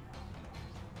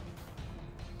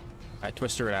 All right,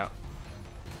 twister it out.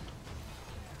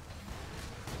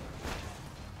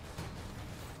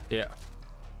 Yeah.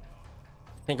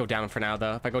 Can't go down for now,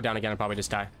 though. If I go down again, I'll probably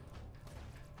just die.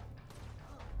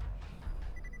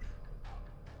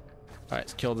 Alright,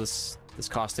 let's kill this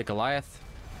caustic Goliath.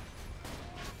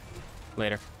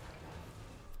 Later.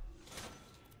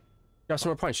 Grab some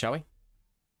more points, shall we?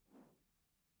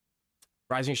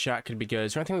 Rising shot could be good.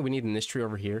 Is there anything we need in this tree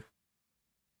over here?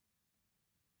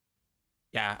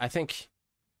 Yeah, I think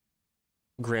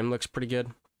Grim looks pretty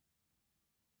good.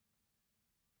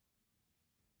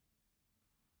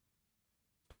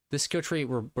 This skill tree,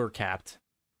 we're capped.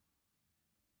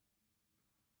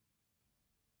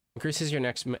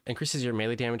 increases your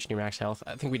melee damage and your max health.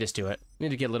 I think we just do it. We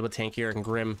need to get a little bit tankier, and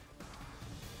Grim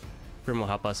will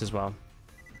help us as well.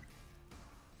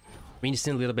 We just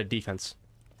need a little bit of defense.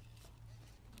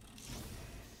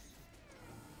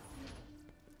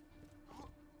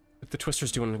 If the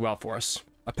Twister's doing well for us,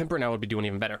 a Pimper now would be doing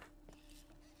even better.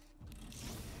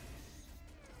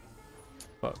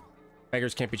 But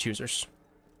beggars can't be choosers.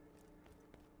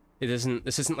 This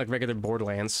isn't like regular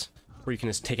Borderlands where you can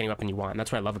just take any weapon you want. And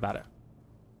that's what I love about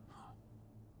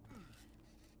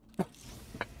it.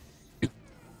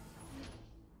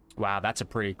 Wow, that's a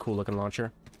pretty cool looking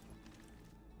launcher.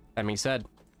 That being said,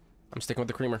 I'm sticking with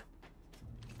the creamer.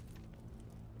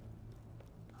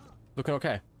 Looking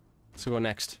okay. Let's go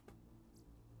next.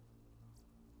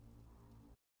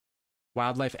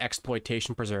 Wildlife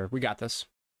Exploitation Preserve. We got this.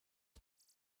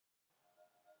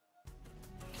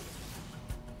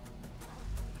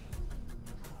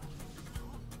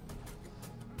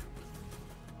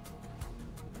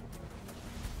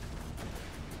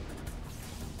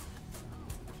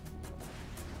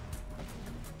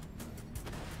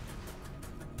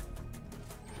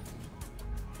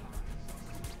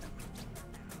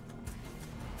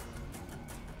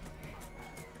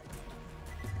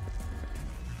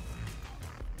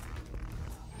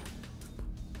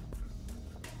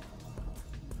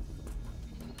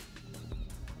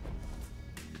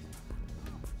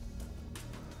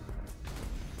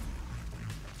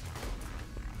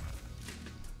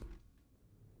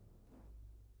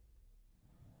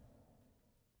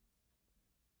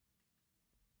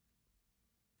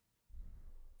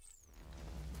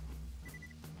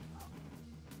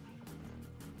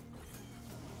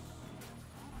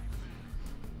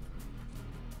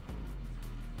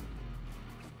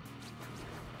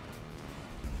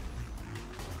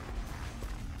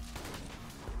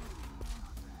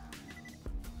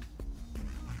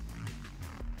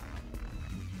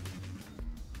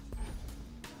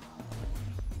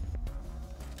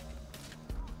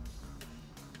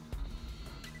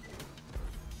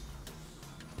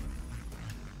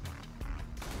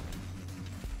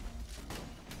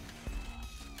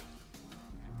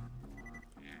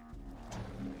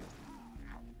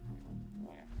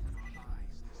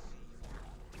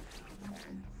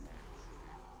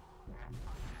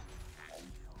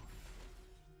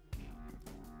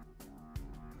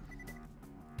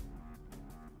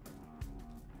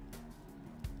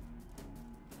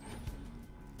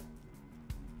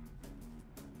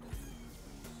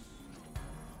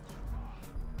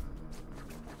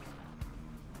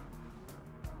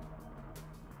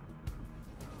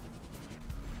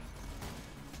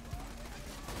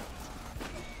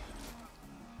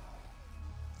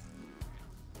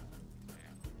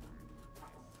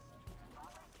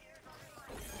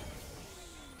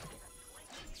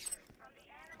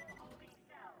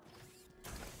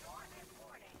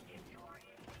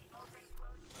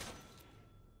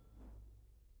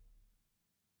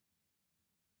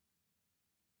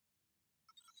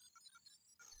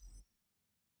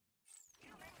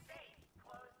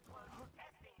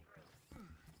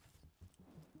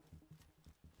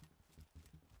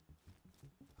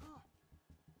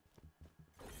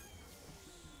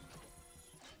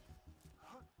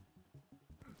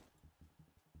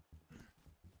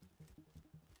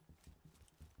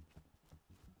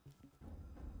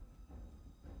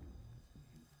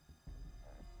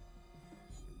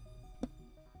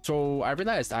 So I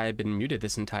realized I had been muted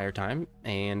this entire time,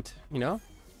 and, you know,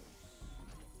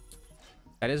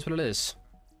 that is what it is.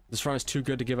 This run is too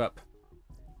good to give up.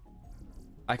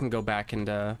 I can go back and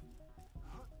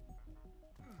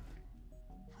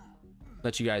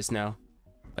let you guys know.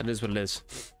 That is what it is.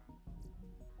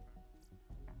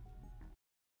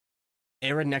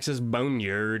 Arid Nexus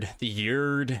Boneyard. The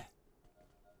Yard.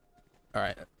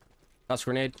 Alright. Toss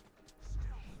grenade.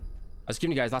 I was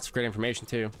giving you guys lots of great information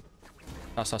too.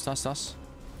 Toss.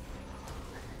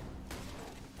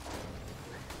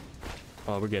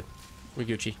 Oh, we're good. We're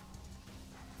Gucci.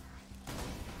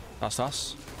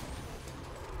 Toss.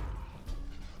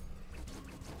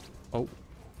 Oh.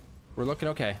 We're looking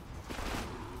okay.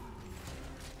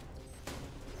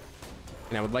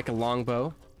 And I would like a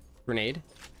longbow grenade.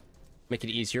 Make it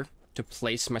easier to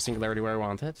place my singularity where I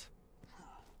want it.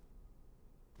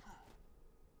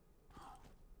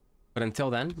 But until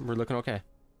then, we're looking okay.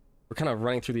 We're kind of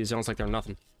running through these zones like they're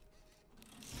nothing.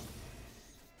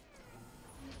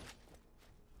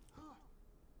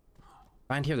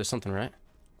 Behind here, there's something, right?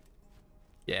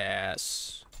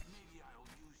 Yes.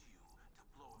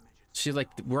 See, like,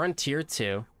 we're on tier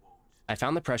 2. I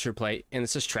found the pressure plate, and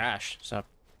this is trash, so... I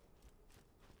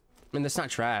mean, that's not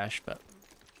trash, but...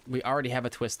 we already have a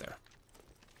twist there.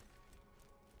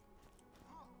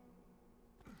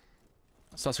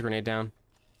 Let's toss a grenade down.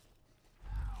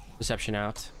 Deception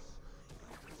out.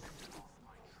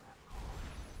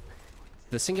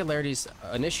 The singularities,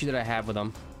 an issue that I have with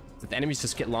them, is that the enemies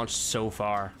just get launched so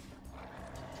far.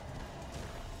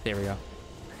 There we go.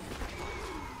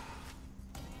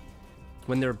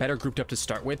 When they're better grouped up to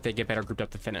start with, they get better grouped up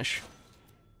to finish.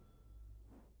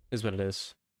 Is what it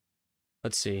is.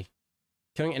 Let's see.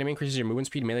 Killing enemy increases your movement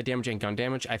speed, melee damage, and gun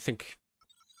damage. I think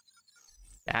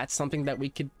that's something that we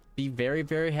could be very,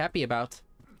 very happy about.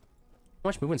 How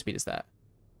much movement speed is that?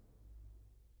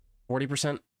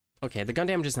 40%? Okay, the gun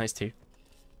damage is nice too.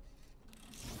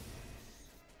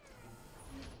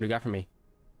 What do you got for me?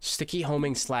 Sticky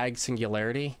homing slag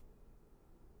singularity.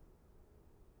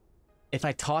 If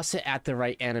I toss it at the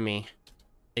right enemy,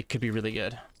 it could be really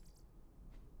good.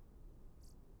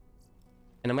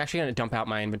 And I'm actually going to dump out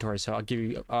my inventory, so I'll give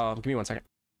you... give me 1 second.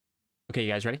 Okay, you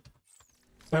guys ready?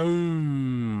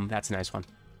 Boom! That's a nice one.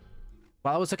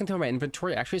 While I was looking through my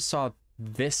inventory, I actually saw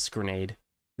this grenade.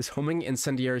 This homing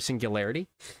incendiary singularity,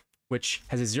 which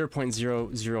has a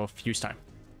 0.00 fuse time.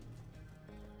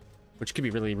 Which could be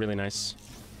really, really nice.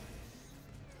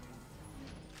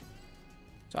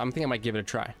 So I'm thinking I might give it a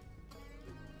try.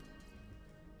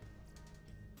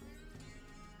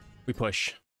 We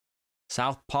push.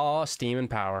 Southpaw, steam, and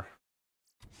power.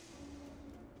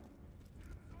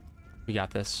 We got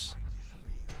this.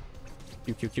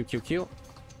 Q, Q, Q, Q, Q.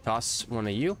 Toss one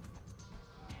of you.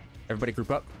 Everybody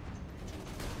group up.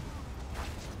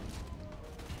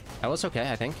 That was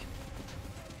okay, I think.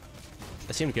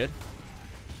 That seemed good.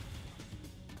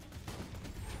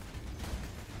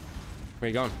 Where are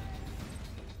you going?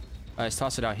 Let's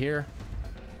toss it out here.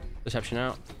 Deception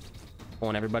out.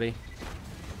 Pulling everybody.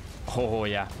 Oh,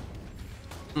 yeah.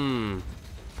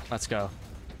 Let's go.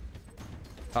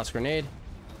 Toss grenade.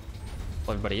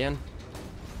 Pull everybody in.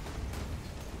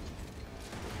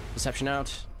 Deception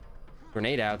out.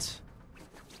 Grenade out.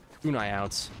 Kunai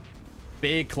out.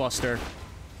 Big cluster.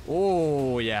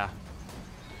 Oh, yeah.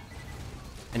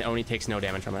 And Oni takes no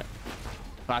damage from it.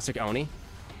 Classic Oni.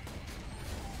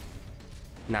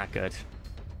 Not good.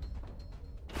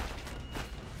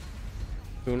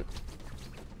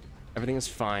 Everything is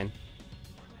fine.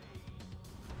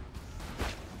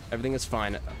 Everything is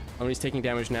fine. Oni's taking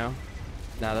damage now.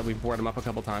 Now that we've bored him up a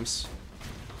couple times.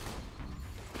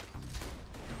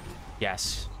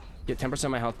 Yes. Get 10%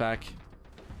 of my health back.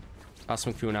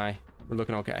 Awesome kunai. We're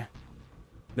looking okay.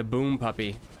 The boom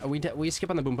puppy. We skip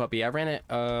on the boom puppy. I ran it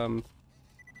on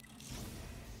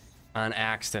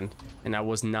Axton, and I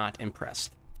was not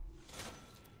impressed.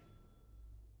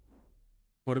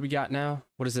 What do we got now?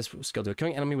 What does this skill do?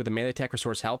 Killing enemy with a melee attack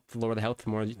restores health. The lower the health, the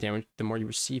more damage, the more you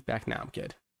receive back. Now I'm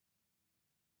good.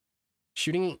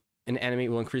 Shooting an enemy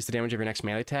will increase the damage of your next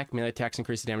melee attack. Melee attacks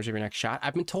increase the damage of your next shot.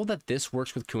 I've been told that this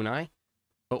works with kunai,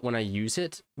 but when I use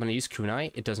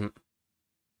kunai, it doesn't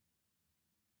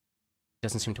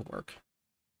seem to work.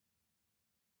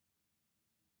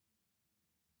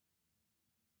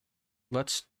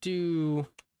 Let's do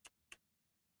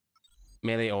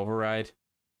melee override.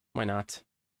 Why not?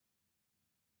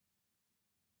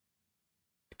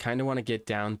 I kind of want to get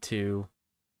down to,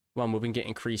 while moving, get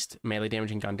increased melee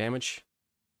damage and gun damage.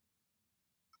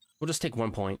 We'll just take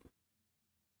 1 point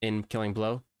in killing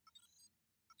blow.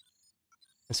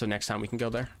 And so next time we can go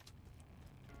there.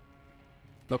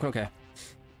 Looking okay.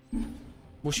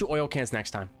 We'll shoot oil cans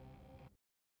next time.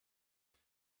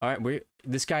 All right,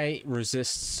 this guy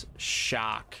resists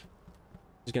shock.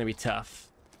 It's gonna be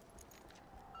tough.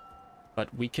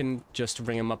 But we can just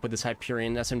ring him up with this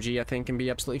Hyperion SMG, I think, and be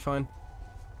absolutely fine.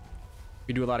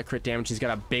 We do a lot of crit damage. He's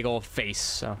got a big old face,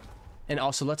 so. And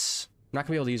also, we're not gonna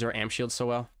be able to use our amp shield so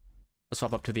well. Let's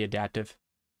swap up to the adaptive.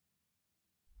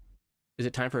 Is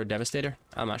it time for a Devastator?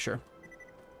 I'm not sure.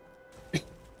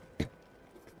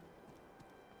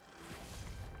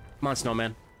 Come on,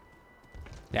 Snowman.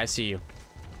 Yeah, I see you.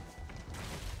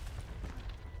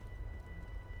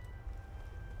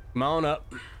 Come on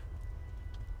up.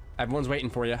 Everyone's waiting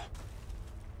for you.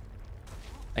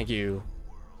 Thank you.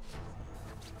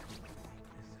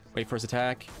 Wait for his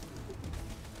attack.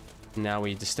 Now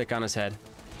we just stick on his head.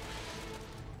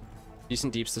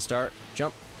 Decent deeps to start.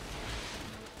 Jump.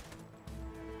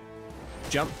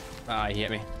 Jump. Ah, he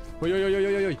hit me. Oy, oy, oy,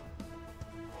 oy, oy, oy.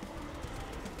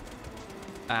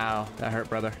 Ow, that hurt,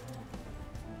 brother.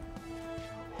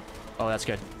 Oh, that's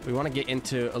good. We want to get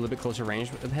into a little bit closer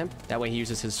range with him. That way he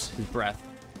uses his breath.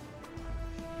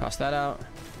 Toss that out.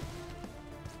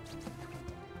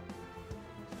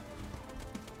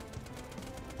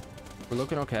 We're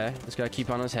looking okay. Just gotta keep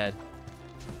on his head.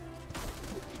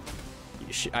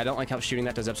 I don't like how shooting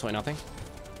that does absolutely nothing.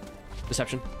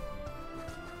 Deception.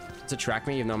 Does it track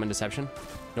me even though I'm in deception?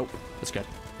 Nope. That's good.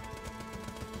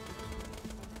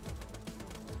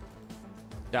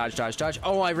 Dodge, dodge, dodge.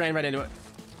 Oh, I ran right into it.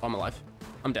 Oh, I'm alive.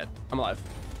 I'm dead. I'm alive.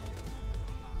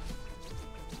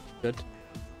 Good.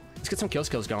 Let's get some kill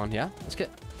skills going, yeah? Let's get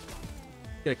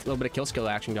a little bit of kill skill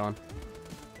action going.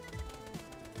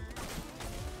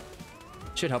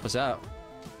 Should help us out.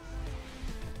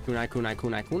 Kunai, kunai,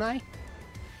 kunai, kunai.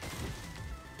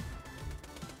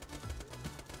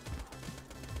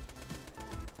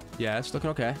 Yeah, it's looking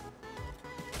okay.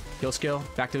 Kill skill,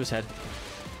 back to his head.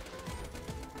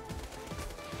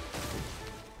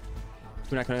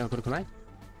 Kunai, kunai, kunai, kunai.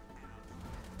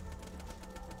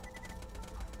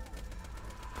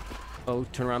 Oh,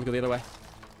 turn around, go the other way.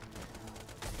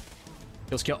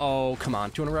 Kill skill. Oh, come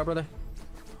on. 2 in a row, brother.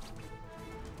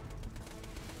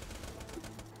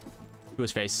 To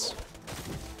his face.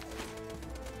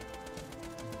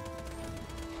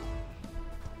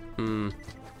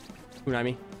 Kunai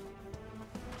me.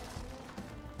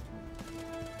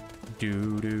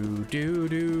 Do do do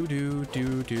do do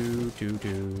do do do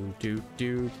do do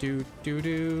do do do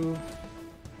do.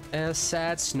 A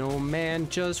sad snowman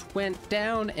just went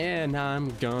down, and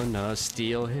I'm gonna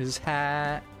steal his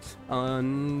hat.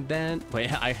 And then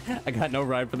wait, I got no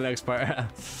rhyme for the next part.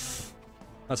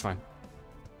 That's fine.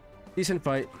 Decent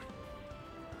fight.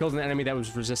 Killed an enemy that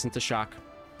was resistant to shock.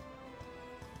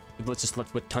 Let's just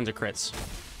left with tons of crits,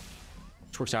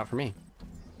 which works out for me.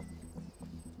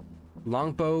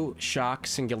 Longbow shock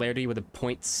singularity with a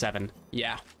 0.7.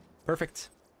 Yeah, perfect.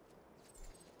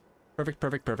 Perfect,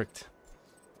 perfect, perfect.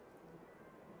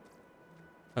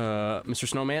 Mr.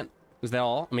 Snowman, is that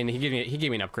all? I mean, he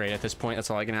gave me an upgrade at this point. That's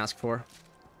all I can ask for.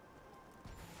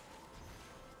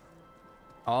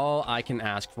 All I can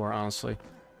ask for, honestly.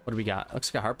 What do we got?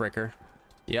 Looks like a Heartbreaker.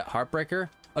 Yeah, Heartbreaker.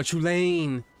 A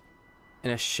Tulane.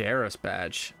 And a Sheriff's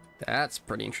Badge. That's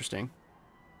pretty interesting.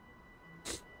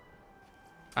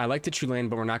 I like the Tulane,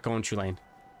 but we're not going Tulane.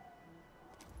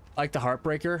 I like the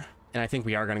Heartbreaker, and I think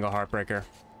we are going to go Heartbreaker.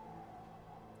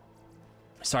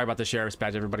 Sorry about the Sheriff's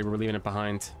Badge, everybody. We're leaving it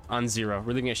behind on 0.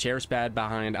 We're leaving a Sheriff's Badge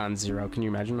behind on 0. Can you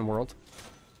imagine the world?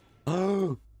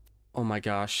 Oh my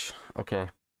gosh. Okay.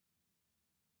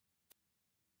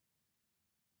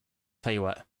 Tell you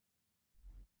what.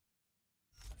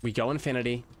 We go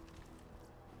Infinity.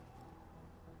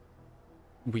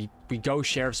 We go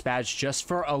Sheriff's Badge just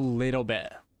for a little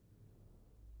bit.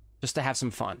 Just to have some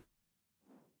fun.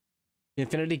 The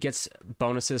Infinity gets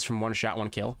bonuses from 1 shot, 1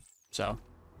 kill. So.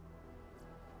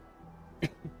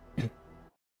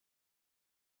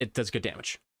 It does good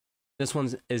damage. This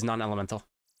one is non-elemental.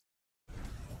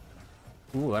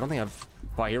 Ooh, I don't think I've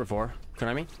fought here before.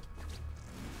 Kunai me?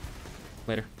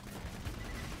 Later.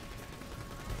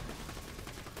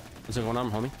 What's going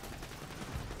on, homie?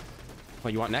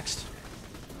 What you want next?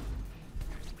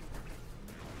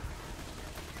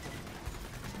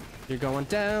 You're going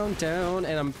down, down,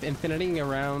 and I'm infinitying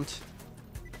around.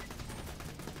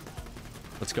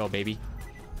 Let's go, baby.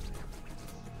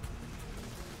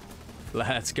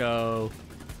 Let's go.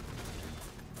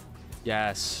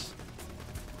 Yes.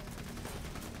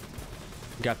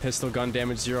 Got pistol gun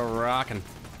damage 0 rocking.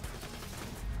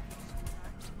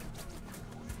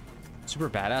 Super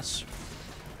badass.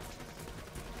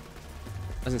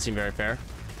 Doesn't seem very fair.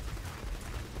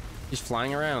 He's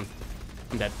flying around.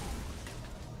 I'm dead.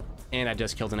 And I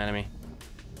just killed an enemy.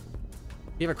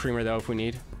 We have a creamer though if we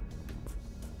need.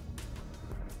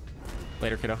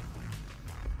 Later, kiddo.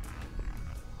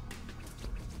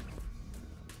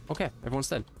 Okay, everyone's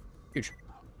dead. Huge.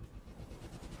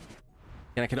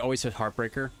 And I could always hit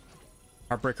Heartbreaker.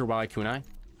 Heartbreaker while I kunai.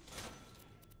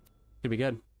 Could be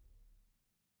good.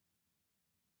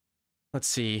 Let's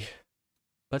see.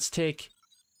 Let's take...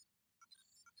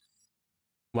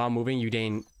 While moving, you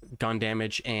gain gun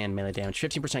damage and melee damage.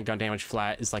 15% gun damage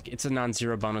flat is like... It's a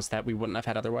non-zero bonus that we wouldn't have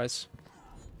had otherwise.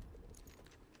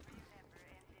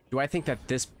 Do I think that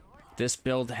this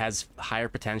build has higher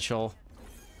potential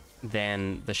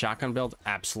than the shotgun build?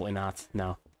 Absolutely not.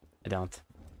 No, I don't.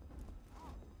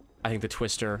 I think the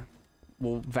Twister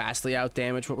will vastly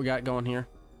outdamage what we got going here.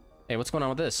 Hey, what's going on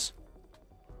with this?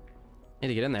 Need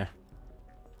to get in there.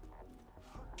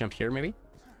 Jump here, maybe?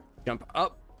 Jump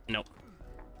up? Nope.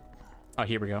 Oh,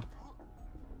 here we go.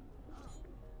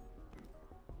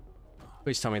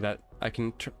 Please tell me that I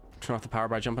can turn off the power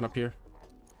by jumping up here.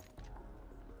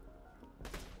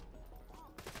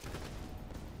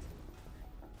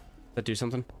 That do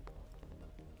something?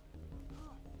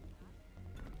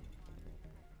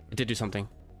 It did do something.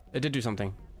 It did do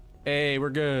something. Hey, we're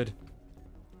good.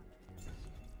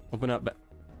 Open up.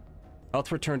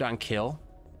 Health returned on kill.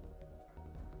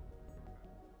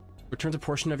 Returns a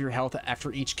portion of your health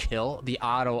after each kill. The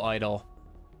auto idol.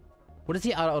 What is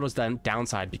the auto idol's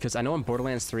downside? Because I know in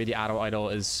Borderlands 3 the auto idol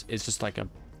is just like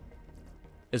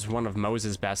is one of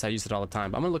Moses' best. I use it all the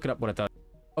time. I'm gonna look it up what it does.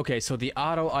 Okay, so the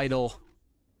auto idol,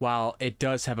 while it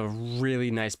does have a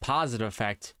really nice positive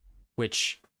effect,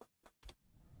 which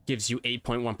gives you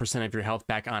 8.1% of your health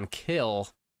back on kill,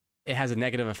 it has a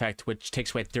negative effect which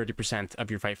takes away 30% of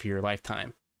your fight for your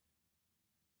lifetime.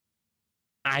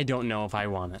 I don't know if I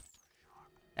want it.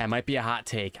 That might be a hot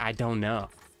take. I don't know.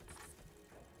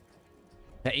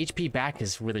 The HP back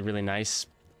is really, really nice,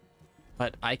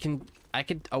 but I could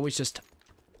always just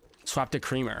swap to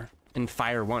Creamer and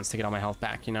fire once to get all my health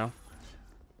back, you know?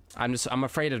 I'm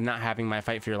afraid of not having my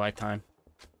fight for your lifetime.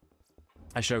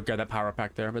 I should have got that power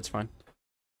pack there, but it's fine.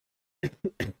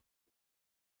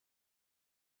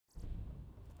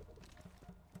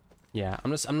 Yeah,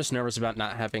 I'm just nervous about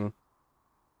not having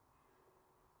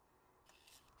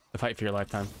the fight for your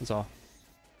lifetime. That's all.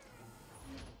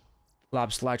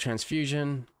 Lob slag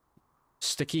transfusion.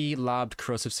 Sticky lobbed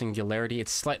corrosive singularity.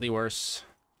 It's slightly worse.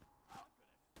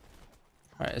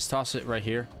 Alright, let's toss it right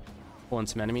here. Pull in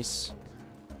some enemies.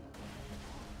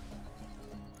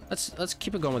 Let's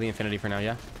keep it going with the infinity for now,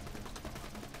 yeah?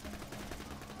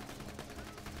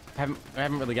 I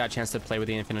haven't really got a chance to play with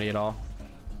the infinity at all.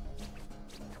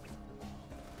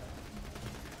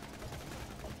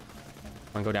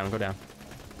 Come on, go down, go down.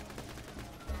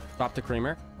 Swap to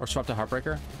Creamer, or swap to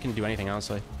Heartbreaker. You can do anything,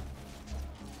 honestly.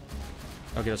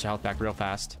 I'll get us your health back real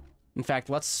fast. In fact,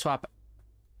 let's swap.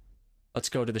 Let's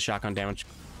go to the shotgun damage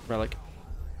relic.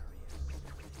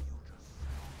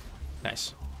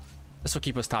 Nice. This will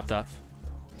keep us topped up.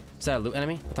 Is that a loot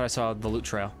enemy? I thought I saw the loot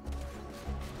trail.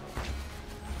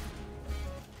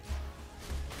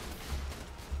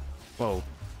 Whoa.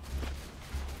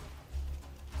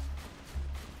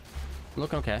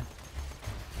 Looking okay.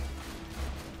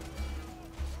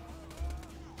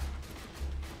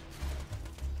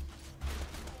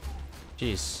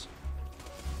 Jeez.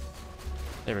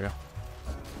 There we go.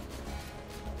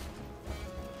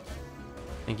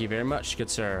 Thank you very much, good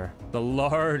sir. The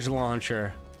large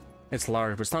launcher. It's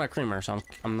large, but it's not a Creamer, so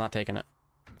I'm not taking it.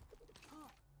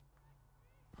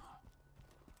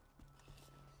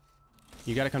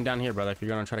 You gotta come down here, brother, if you're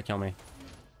gonna try to kill me.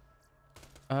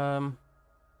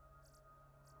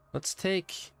 Let's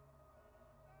take...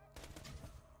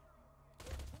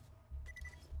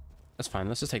 That's fine,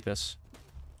 let's just take this.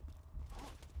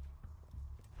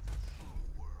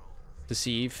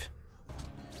 Deceive.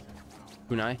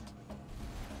 Kunai.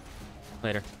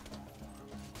 Later.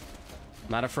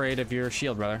 I'm not afraid of your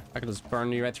shield, brother. I could just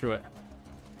burn you right through it.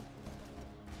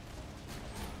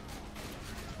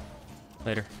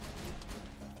 Later.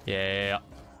 Yeah.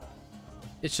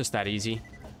 It's just that easy.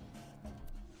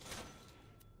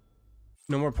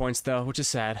 No more points, though, which is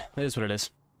sad. It is what it is.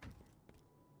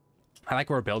 I like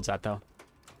where our build's at, though.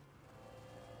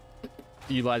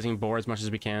 Utilizing boar as much as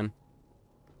we can.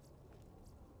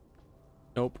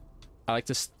 Nope. I like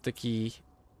the sticky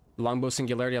longbow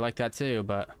singularity. I like that too,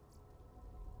 but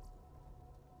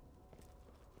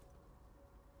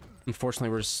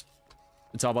unfortunately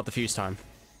it's all about the fuse time.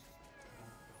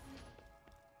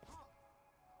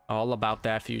 All about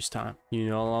that fuse time. You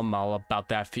know I'm all about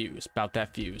that fuse. About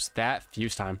that fuse. That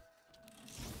fuse time.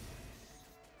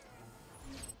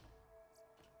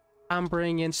 I'm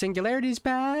bringing singularities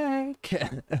back.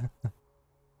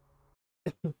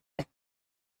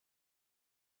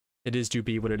 It is to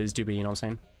be what it is to be, you know what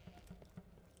I'm saying?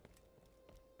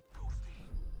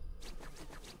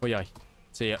 Oh yeah.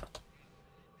 See ya.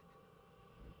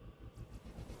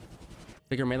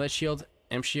 Bigger melee shield,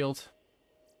 imp shield.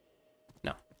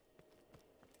 No.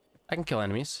 I can kill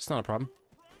enemies, it's not a problem.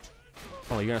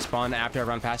 Oh, you're gonna spawn after I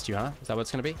run past you, huh? Is that what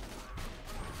it's gonna be?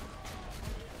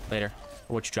 Later.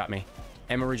 What you drop me?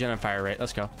 Ammo regen and fire rate,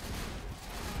 let's go.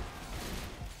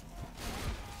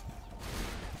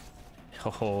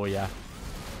 Oh yeah.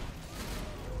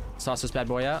 Sauce this bad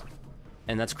boy out.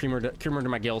 And that's creamer to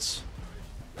my gills.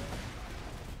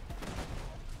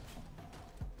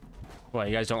 What,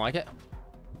 you guys don't like it?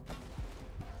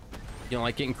 You don't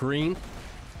like getting green?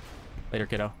 Later,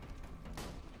 kiddo.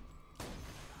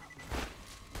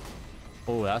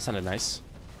 Oh, that sounded nice.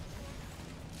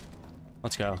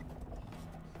 Let's go.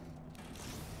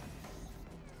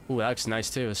 Ooh, that looks nice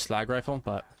too, a slag rifle,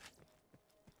 but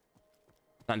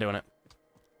not doing it.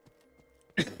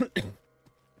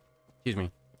 Excuse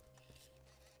me.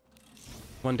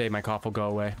 One day my cough will go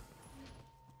away.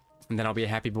 And then I'll be a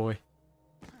happy boy.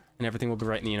 And everything will be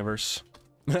right in the universe.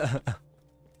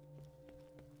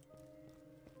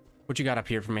 What you got up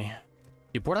here for me?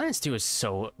 Dude, Borderlands 2 is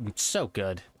so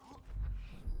good.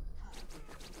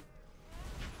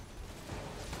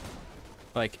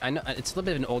 Like, I know it's a little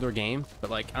bit of an older game, but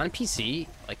like on PC,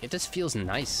 like it just feels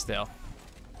nice still.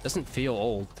 Doesn't feel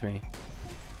old to me.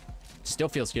 Still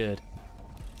feels good.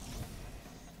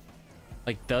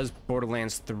 Like, does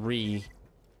Borderlands 3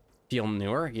 feel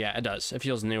newer? Yeah, it does. It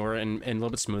feels newer and a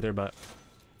little bit smoother, but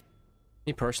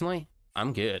me personally,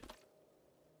 I'm good.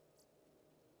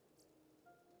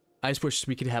 I just wish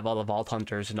we could have all the Vault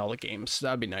Hunters in all the games.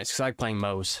 That'd be nice, because I like playing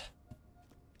Moes.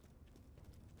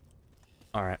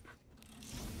 Alright.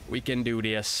 We can do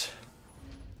this.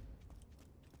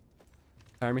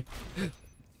 Fire me.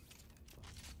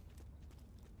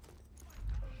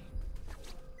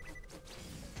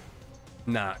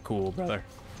 Not cool, brother.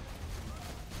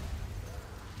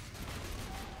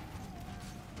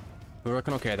 We're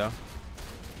working okay, though.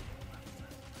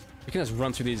 We can just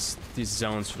run through these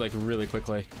zones, like, really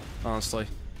quickly, honestly.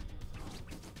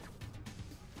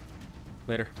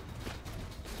 Later.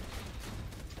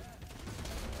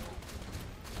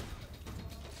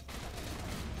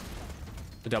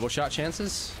 The double shot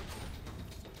chances.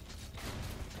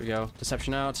 Here we go.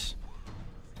 Deception out.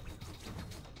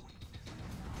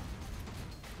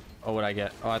 Oh, what'd I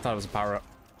get? Oh, I thought it was a power up.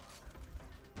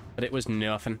 But it was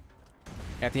nothing.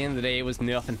 At the end of the day, it was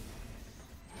nothing.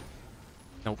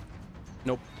 Nope.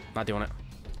 Nope. Not doing it.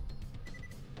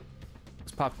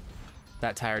 Let's pop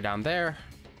that tire down there.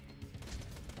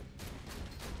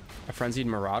 A frenzied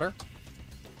marauder?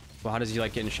 Well, how does he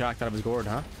like getting shocked out of his gourd,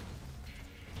 huh?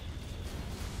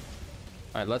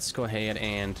 Alright, let's go ahead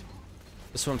and...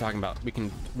 This is what I'm talking about. We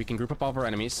can group up all of our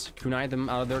enemies, kunai them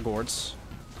out of their gourds.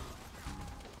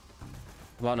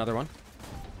 How about another one?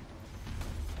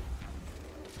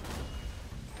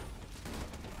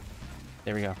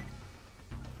 There we go.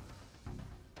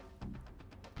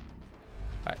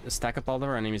 Alright, let's stack up all of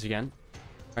our enemies again.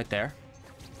 Right there.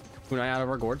 Kunai out of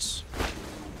our gourds.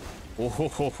 Oh, ho,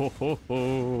 ho, ho, ho,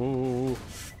 ho.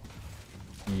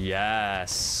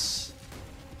 Yes.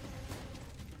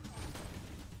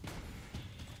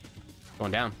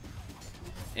 Going down.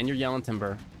 And you're yelling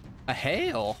timber. A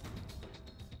hail.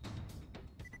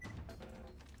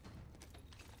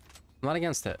 I'm not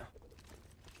against it.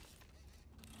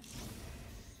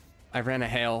 I ran a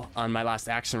hail on my last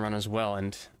action run as well,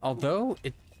 and although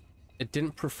it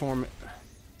didn't perform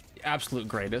the absolute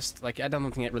greatest, like I don't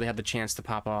think it really had the chance to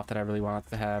pop off that I really wanted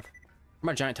to have. Where'd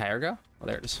my giant tire go? Oh,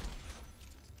 there it is.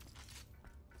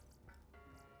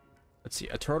 Let's see,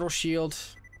 a turtle shield.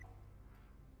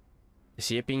 I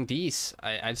see it being decent.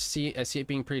 I see it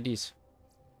being pretty decent.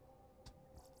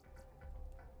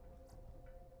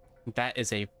 That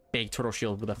is a big turtle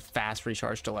shield with a fast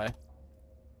recharge delay.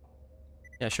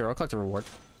 Yeah, sure, I'll collect a reward.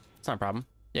 It's not a problem.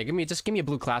 Yeah, just give me a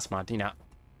blue class mod, you know.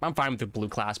 I'm fine with the blue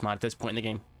class mod at this point in the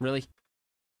game. Really?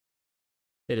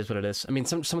 It is what it is. I mean,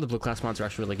 some of the blue class mods are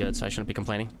actually really good, so I shouldn't be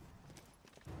complaining.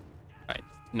 Alright.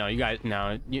 No, you guys,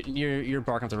 no. You're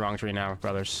barking up the wrong tree now,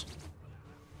 brothers.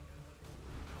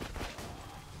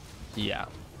 Yeah.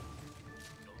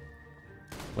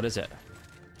 What is it?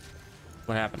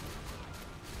 What happened?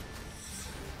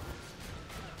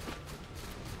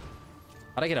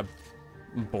 How'd I get a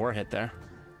boar hit there?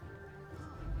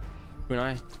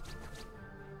 Kunai?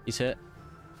 He's hit.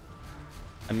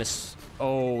 I miss.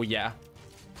 Oh, yeah.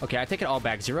 Okay, I take it all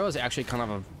back. Zero is actually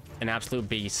kind of an absolute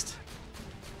beast.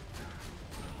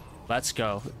 Let's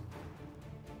go.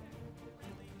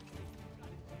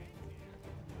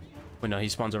 Wait, no, he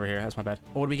spawns over here. That's my bad.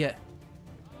 Oh, what do we get?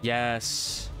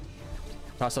 Yes.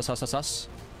 Sus.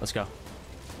 Let's go.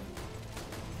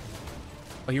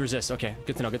 Oh, he resists. Okay,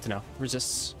 good to know, good to know.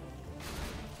 Resists.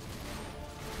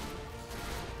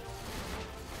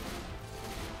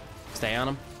 Stay on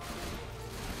him.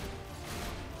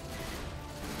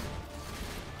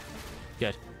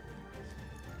 Good.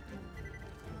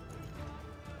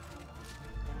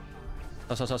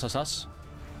 Sus.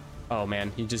 Oh,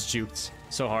 man, he just juked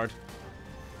so hard.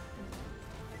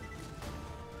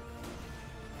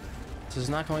 This is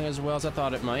not going as well as I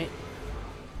thought it might.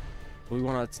 We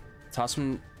want to toss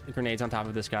some grenades on top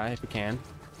of this guy if we can.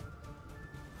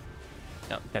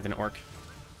 No, that didn't work.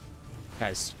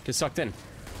 Guys, get sucked in.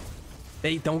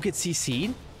 They don't get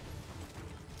CC'd?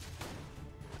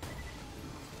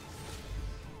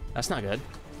 That's not good.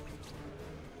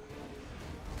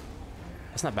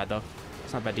 That's not bad, though.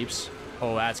 It's not bad deeps.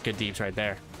 Oh, that's good deeps right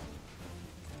there.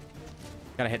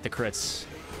 Gotta hit the crits.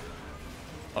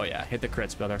 Oh, yeah. Hit the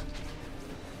crits, brother.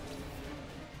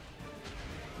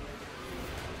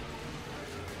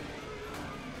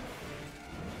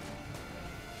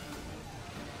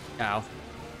 Ow.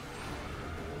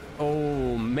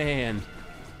 Oh, man.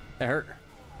 That hurt.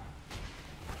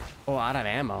 Oh, out of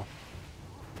ammo.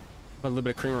 But a little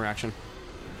bit of creamer action.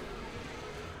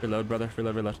 Reload, brother.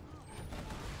 Reload, reload.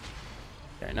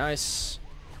 Very nice.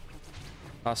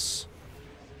 Us.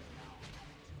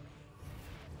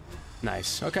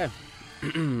 Nice. Okay.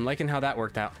 Liking how that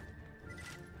worked out.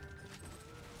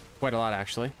 Quite a lot,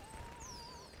 actually.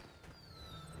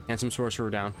 And some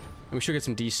sorcerer down. And we should get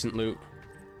some decent loot.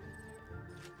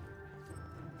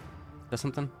 Is that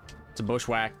something? It's a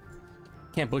bushwhack.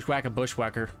 Can't bushwhack a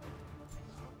bushwhacker.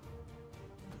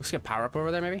 Looks like a power up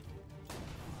over there, maybe?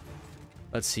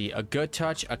 Let's see. A good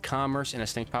touch, a commerce, and a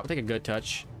stink pot. We'll take a good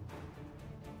touch.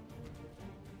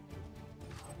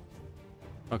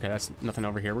 Okay, that's nothing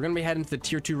over here. We're gonna be heading to the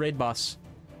tier 2 raid boss.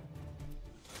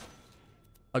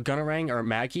 A Gunnerang or a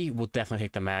Maggie? We'll definitely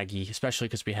take the Maggie, especially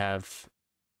because we have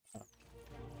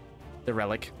the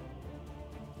relic.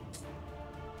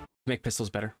 Make pistols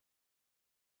better.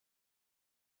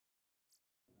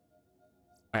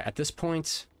 Alright, at this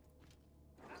point,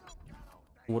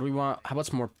 what do we want? How about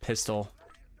some more pistol?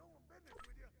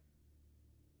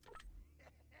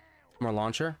 More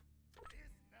launcher?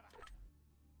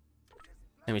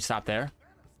 And we stop there.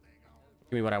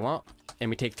 Give me what I want. And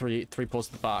we take three pulls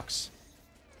to the box.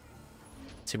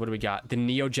 Let's see, what do we got? The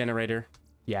Neo Generator.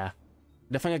 Yeah.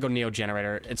 Definitely gonna go Neo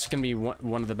Generator. It's gonna be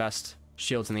one of the best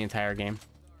shields in the entire game.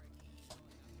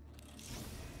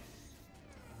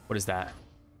 What is that?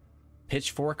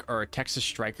 Pitchfork or a Texas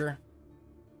Striker?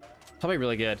 Probably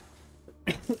really good.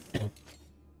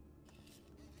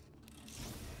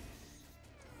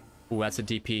 Ooh, that's a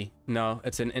DP. No,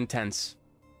 it's an intense.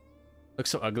 Looks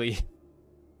so ugly.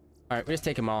 Alright, we just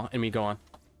take them all and we go on.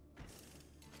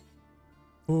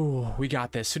 Ooh, we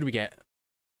got this. Who do we get?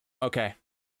 Okay.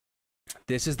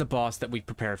 This is the boss that we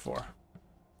prepared for.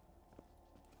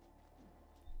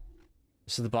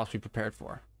 This is the boss we prepared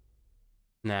for.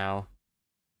 Now,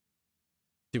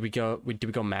 did we go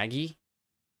Maggie?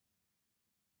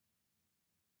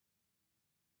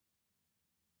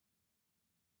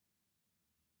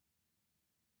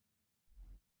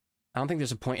 I don't think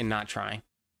there's a point in not trying.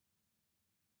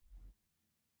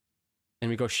 And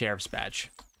we go Sheriff's Badge.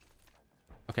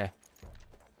 Okay.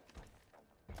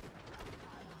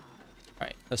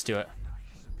 Alright, let's do it.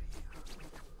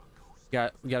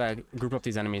 We gotta group up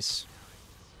these enemies.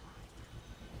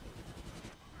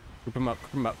 Group them up,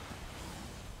 group them up.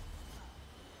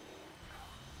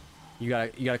 You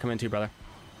gotta come in too, brother.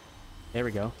 There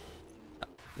we go.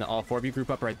 Now all 4 of you group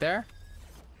up right there.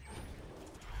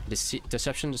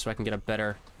 Deception, just so I can get a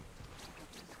better...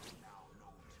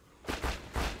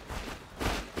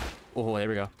 Oh, there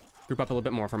we go. Group up a little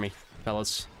bit more for me,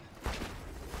 fellas.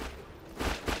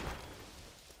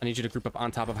 I need you to group up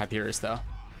on top of Hyperion, though.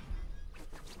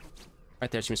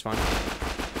 Right there, spawn.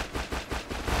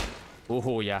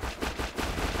 Oh, yeah.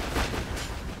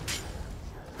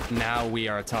 Now we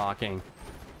are talking.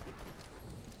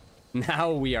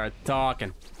 Now we are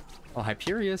talking. Oh,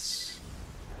 Hyperion.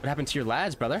 What happened to your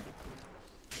lads, brother?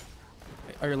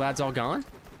 Are your lads all gone?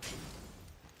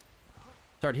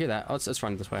 Sorry to hear that. Oh, let's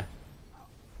run this way.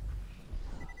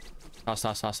 Toss,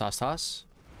 toss, toss, toss, toss.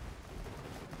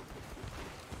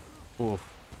 Ooh.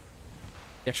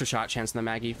 Extra shot chance in the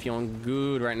Maggie. Feeling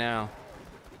good right now.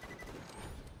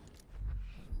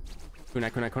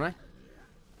 Kunai, kunai, kunai.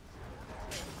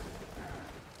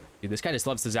 Dude, this guy just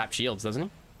loves to zap shields, doesn't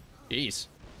he? Jeez.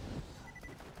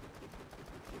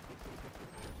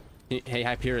 Hey,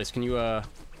 Hyperion, can you,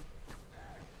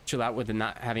 chill out with the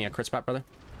not having a crit spot, brother?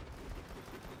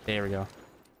 There we go.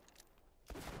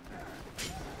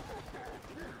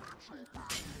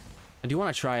 I do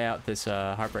want to try out this,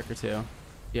 Heartbreaker, too.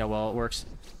 Yeah, well, it works.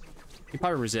 You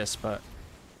probably resist, but...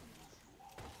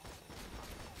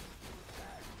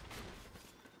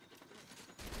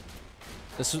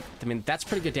 This is, I mean, that's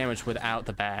pretty good damage without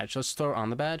the badge. Let's throw it on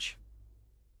the badge.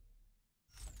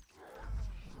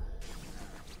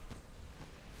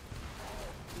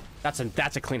 That's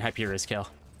a clean Hyperion kill.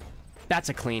 That's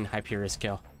a clean Hyperion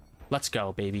kill. Let's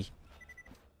go, baby.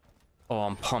 Oh,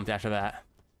 I'm pumped after that.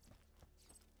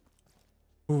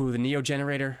 Ooh, the Neo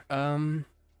Generator.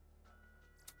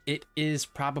 It is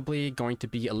probably going to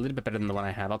be a little bit better than the one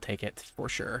I have. I'll take it for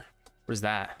sure. Where's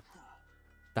that?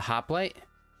 The Hoplite?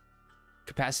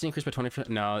 Capacity increased by 20%.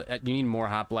 No, you need more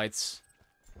Hoplites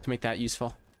to make that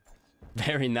useful.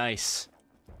 Very nice.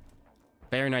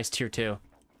 Very nice tier 2.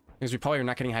 Because we probably are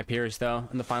not getting Hyperion though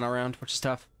in the final round, which is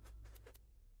tough.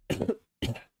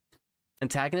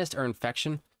 Antagonist or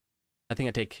Infection? I think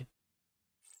I take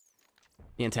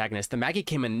the Antagonist. The Maggie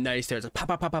came in nice there. It's like pop,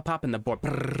 pop, pop, pop, pop, and the board.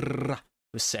 It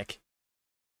was sick.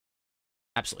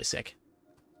 Absolutely sick.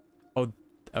 Oh,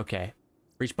 okay.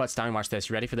 Reach butts down. Watch this.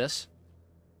 You ready for this?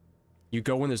 You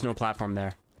go when there's no platform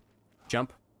there.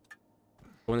 Jump.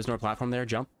 When there's no platform there,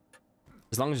 jump.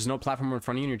 As long as there's no platform in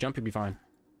front of you and you jump, you'll be fine.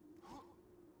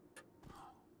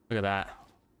 Look at that.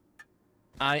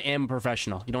 I am a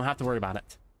professional. You don't have to worry about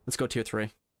it. Let's go tier 3.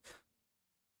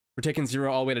 We're taking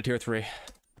 0 all the way to tier 3.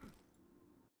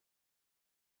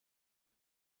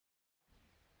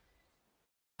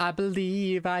 I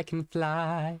believe I can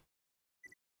fly.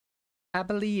 I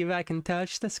believe I can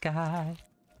touch the sky.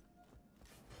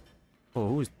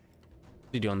 Oh, who's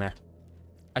he doing there?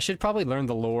 I should probably learn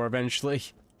the lore eventually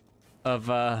of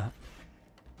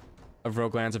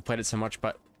Roguelands. I've played it so much,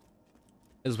 but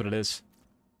it is what it is.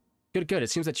 Good, good. It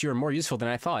seems that you are more useful than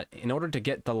I thought. In order to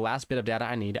get the last bit of data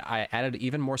I need, I added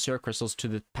even more Sarah crystals to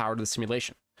the power of the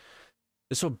simulation.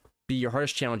 This will be your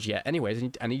hardest challenge yet. Anyways,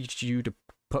 I need you to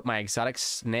put my exotic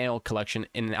snail collection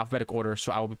in alphabetic order,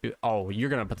 so I will be... Oh, you're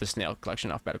gonna put the snail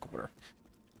collection in alphabetic order.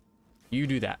 You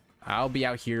do that. I'll be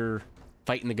out here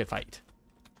fighting the good fight.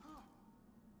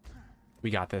 We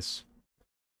got this.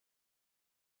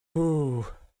 Ooh.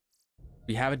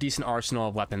 We have a decent arsenal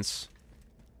of weapons.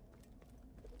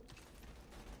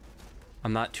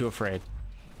 I'm not too afraid.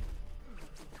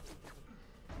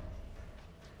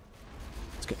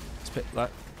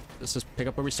 Let's just pick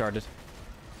up where we started.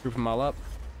 Group them all up.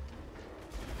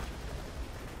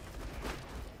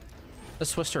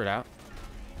 Let's twister it out.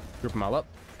 Group them all up.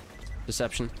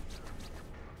 Deception.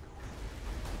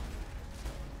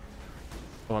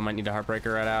 Oh, I might need a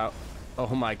heartbreaker right out.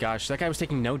 Oh my gosh, that guy was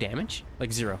taking no damage?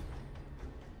 Like 0.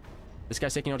 This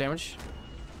guy's taking no damage?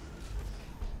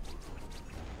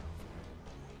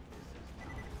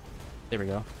 There we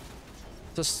go.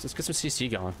 Let's get some CC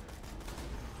going.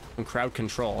 Some crowd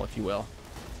control, if you will.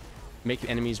 Make the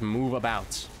enemies move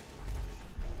about.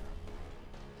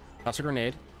 Toss a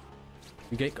grenade.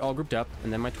 You get all grouped up,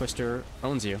 and then my twister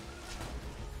owns you.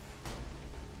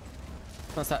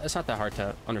 It's not that hard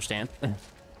to understand.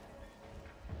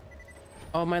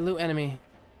 Oh, my loot enemy.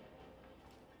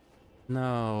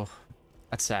 No.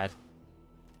 That's sad.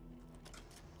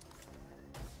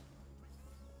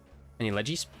 Any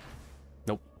leggies?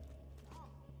 Nope.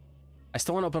 I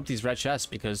still want to open up these red chests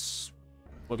because,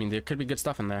 well, I mean, there could be good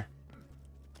stuff in there.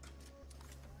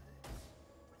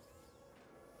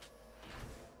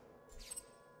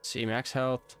 See, max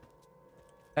health.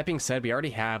 That being said, we already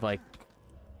have, like,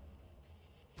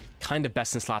 kind of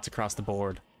best in slots across the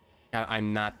board.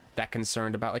 I'm not that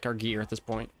concerned about, like, our gear at this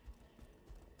point.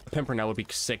 A Pimpernel would be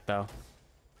sick, though.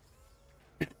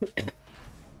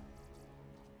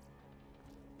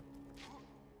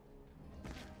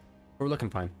 We're looking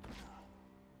fine.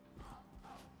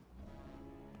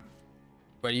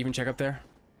 Wait, you even check up there?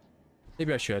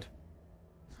 Maybe I should.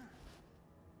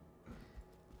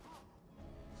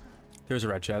 There's a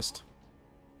red chest.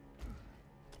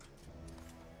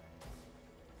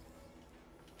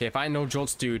 Okay, if I know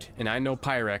Jolt's dude and I know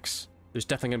Pyrex, there's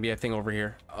definitely gonna be a thing over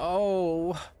here.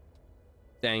 Oh,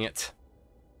 dang it.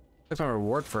 What's my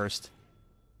reward first?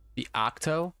 The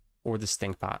Octo or the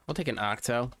Stink Pot? We'll take an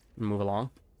Octo and move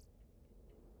along.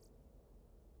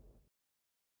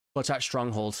 What's that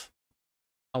Stronghold?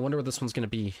 I wonder what this one's gonna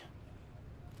be.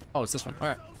 Oh, it's this one. All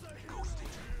right.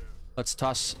 Let's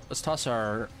toss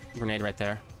our grenade right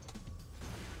there.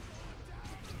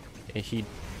 Okay, he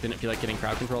didn't feel like getting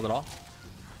crowd controlled at all.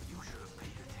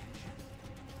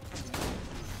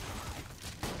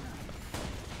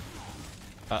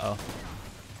 Uh-oh.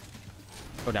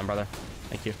 Go down, brother.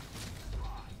 Thank you.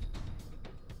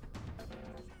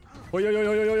 Oi, oi, oi,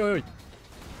 oi, oi, oi, oi.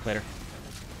 Later.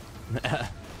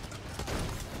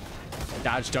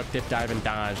 Dodge, duck, dip, dive, and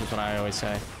dodge is what I always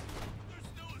say.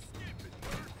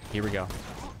 Here we go.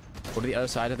 Go to the other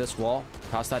side of this wall.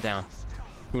 Toss that down.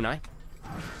 Kunai.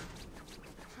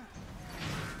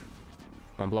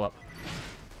 Come on, blow up.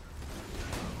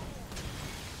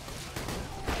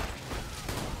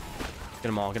 Get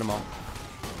them all, get them all.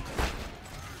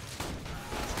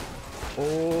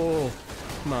 Oh,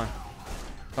 come on.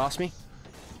 Toss me.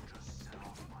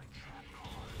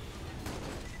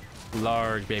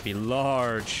 Large, baby,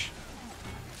 large.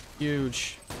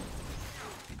 Huge.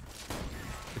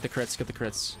 Get the crits, get the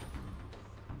crits.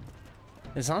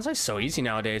 It sounds like so easy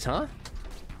nowadays, huh?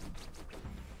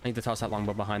 I need to toss that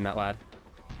longbow behind that lad.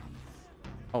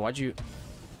 Oh, why'd you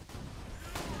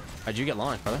get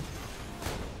launched, brother?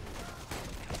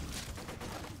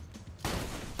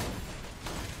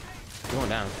 You're going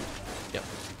down. Yep.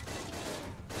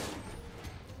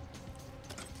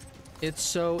 It's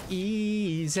so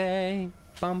easy.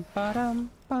 Bum ba dum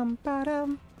bum ba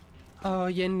dum. All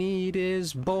you need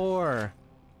is boar.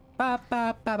 Ba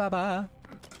ba ba ba ba.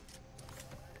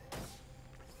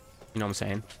 You know what I'm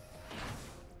saying?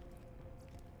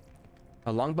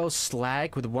 A longbow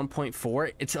slag with a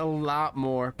 1.4. It's a lot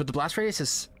more, but the blast radius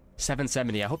is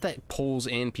 770. I hope that pulls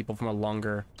in people from a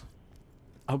longer.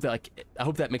 I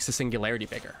hope that makes the singularity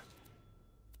bigger.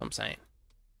 I'm saying.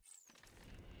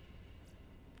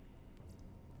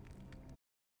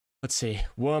 Let's see.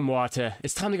 Wormwater.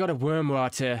 It's time to go to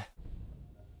Wormwater.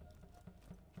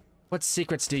 What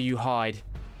secrets do you hide?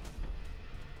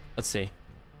 Let's see.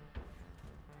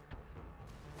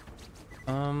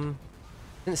 Didn't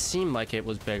seem like it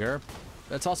was bigger.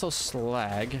 It's also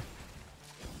slag.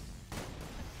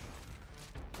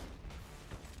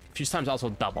 Fuse times also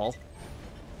double.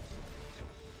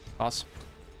 Boss.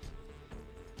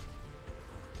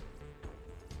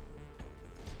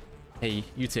 Hey,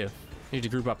 you two. Need to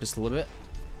group up just a little bit.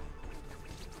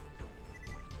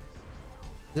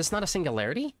 Is this not a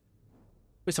singularity?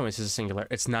 Please tell me this is a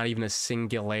singularity. It's not even a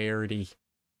singularity.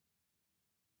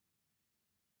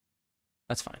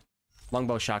 That's fine.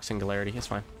 Longbow shock singularity. It's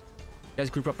fine. You guys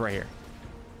group up right here.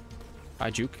 Hi,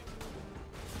 Juke.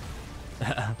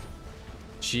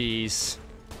 Jeez.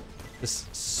 This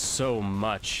is so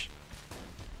much.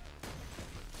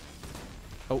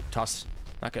 Oh, toss.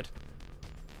 Not good.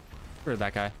 Where's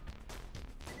that guy?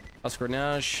 Toss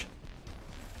grenage.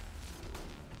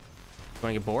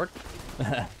 Wanna get bored?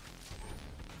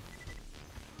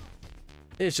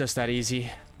 It's just that easy.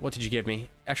 What did you give me?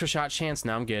 Extra shot chance?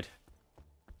 No, I'm good.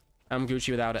 I'm Gucci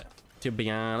without it, to be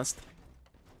honest.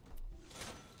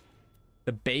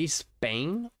 The base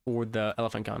bang or the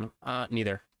elephant gun?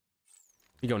 Neither.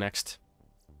 You go next.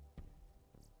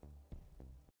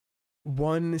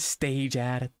 One stage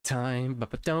at a time.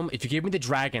 If you give me the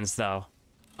dragons, though,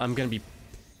 I'm gonna be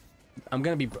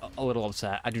a little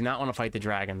upset. I do not want to fight the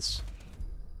dragons.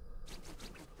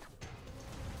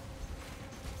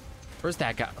 Where's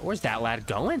that guy? Where's that lad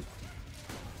going?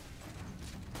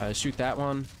 Shoot that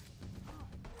one.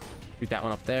 Shoot that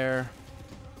one up there.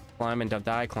 Climb and don't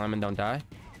die. Climb and don't die.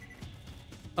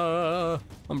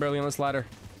 I'm barely on this ladder.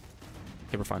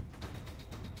 Okay, we're fine.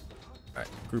 All right,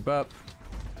 group up.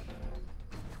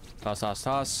 Toss, toss,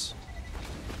 toss.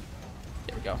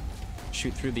 There we go.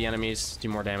 Shoot through the enemies. Do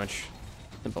more damage.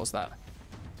 Simple as that.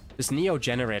 This Neo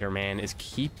generator, man, is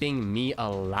keeping me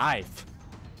alive.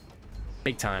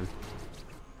 Big time.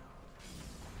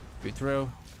 Shoot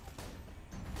through.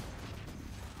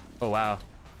 Oh, wow.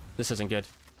 This isn't good.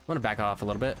 I'm gonna back off a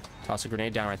little bit. Toss a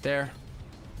grenade down right there.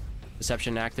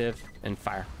 Deception active and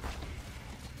fire.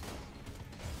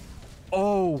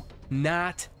 Oh,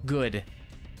 not good.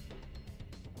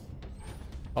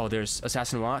 Oh, there's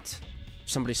Assassin Watt.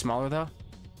 Somebody smaller though.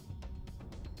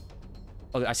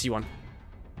 Oh, I see one.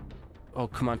 Oh,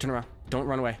 come on, turn around. Don't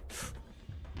run away.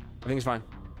 Everything's fine.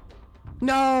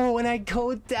 No, and I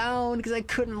go down because I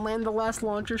couldn't land the last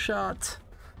launcher shot.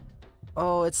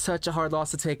 Oh, it's such a hard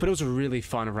loss to take, but it was a really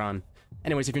fun run.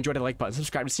 Anyways, if you enjoyed it, like button,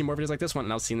 subscribe to see more videos like this one,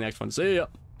 and I'll see you in the next one. See ya!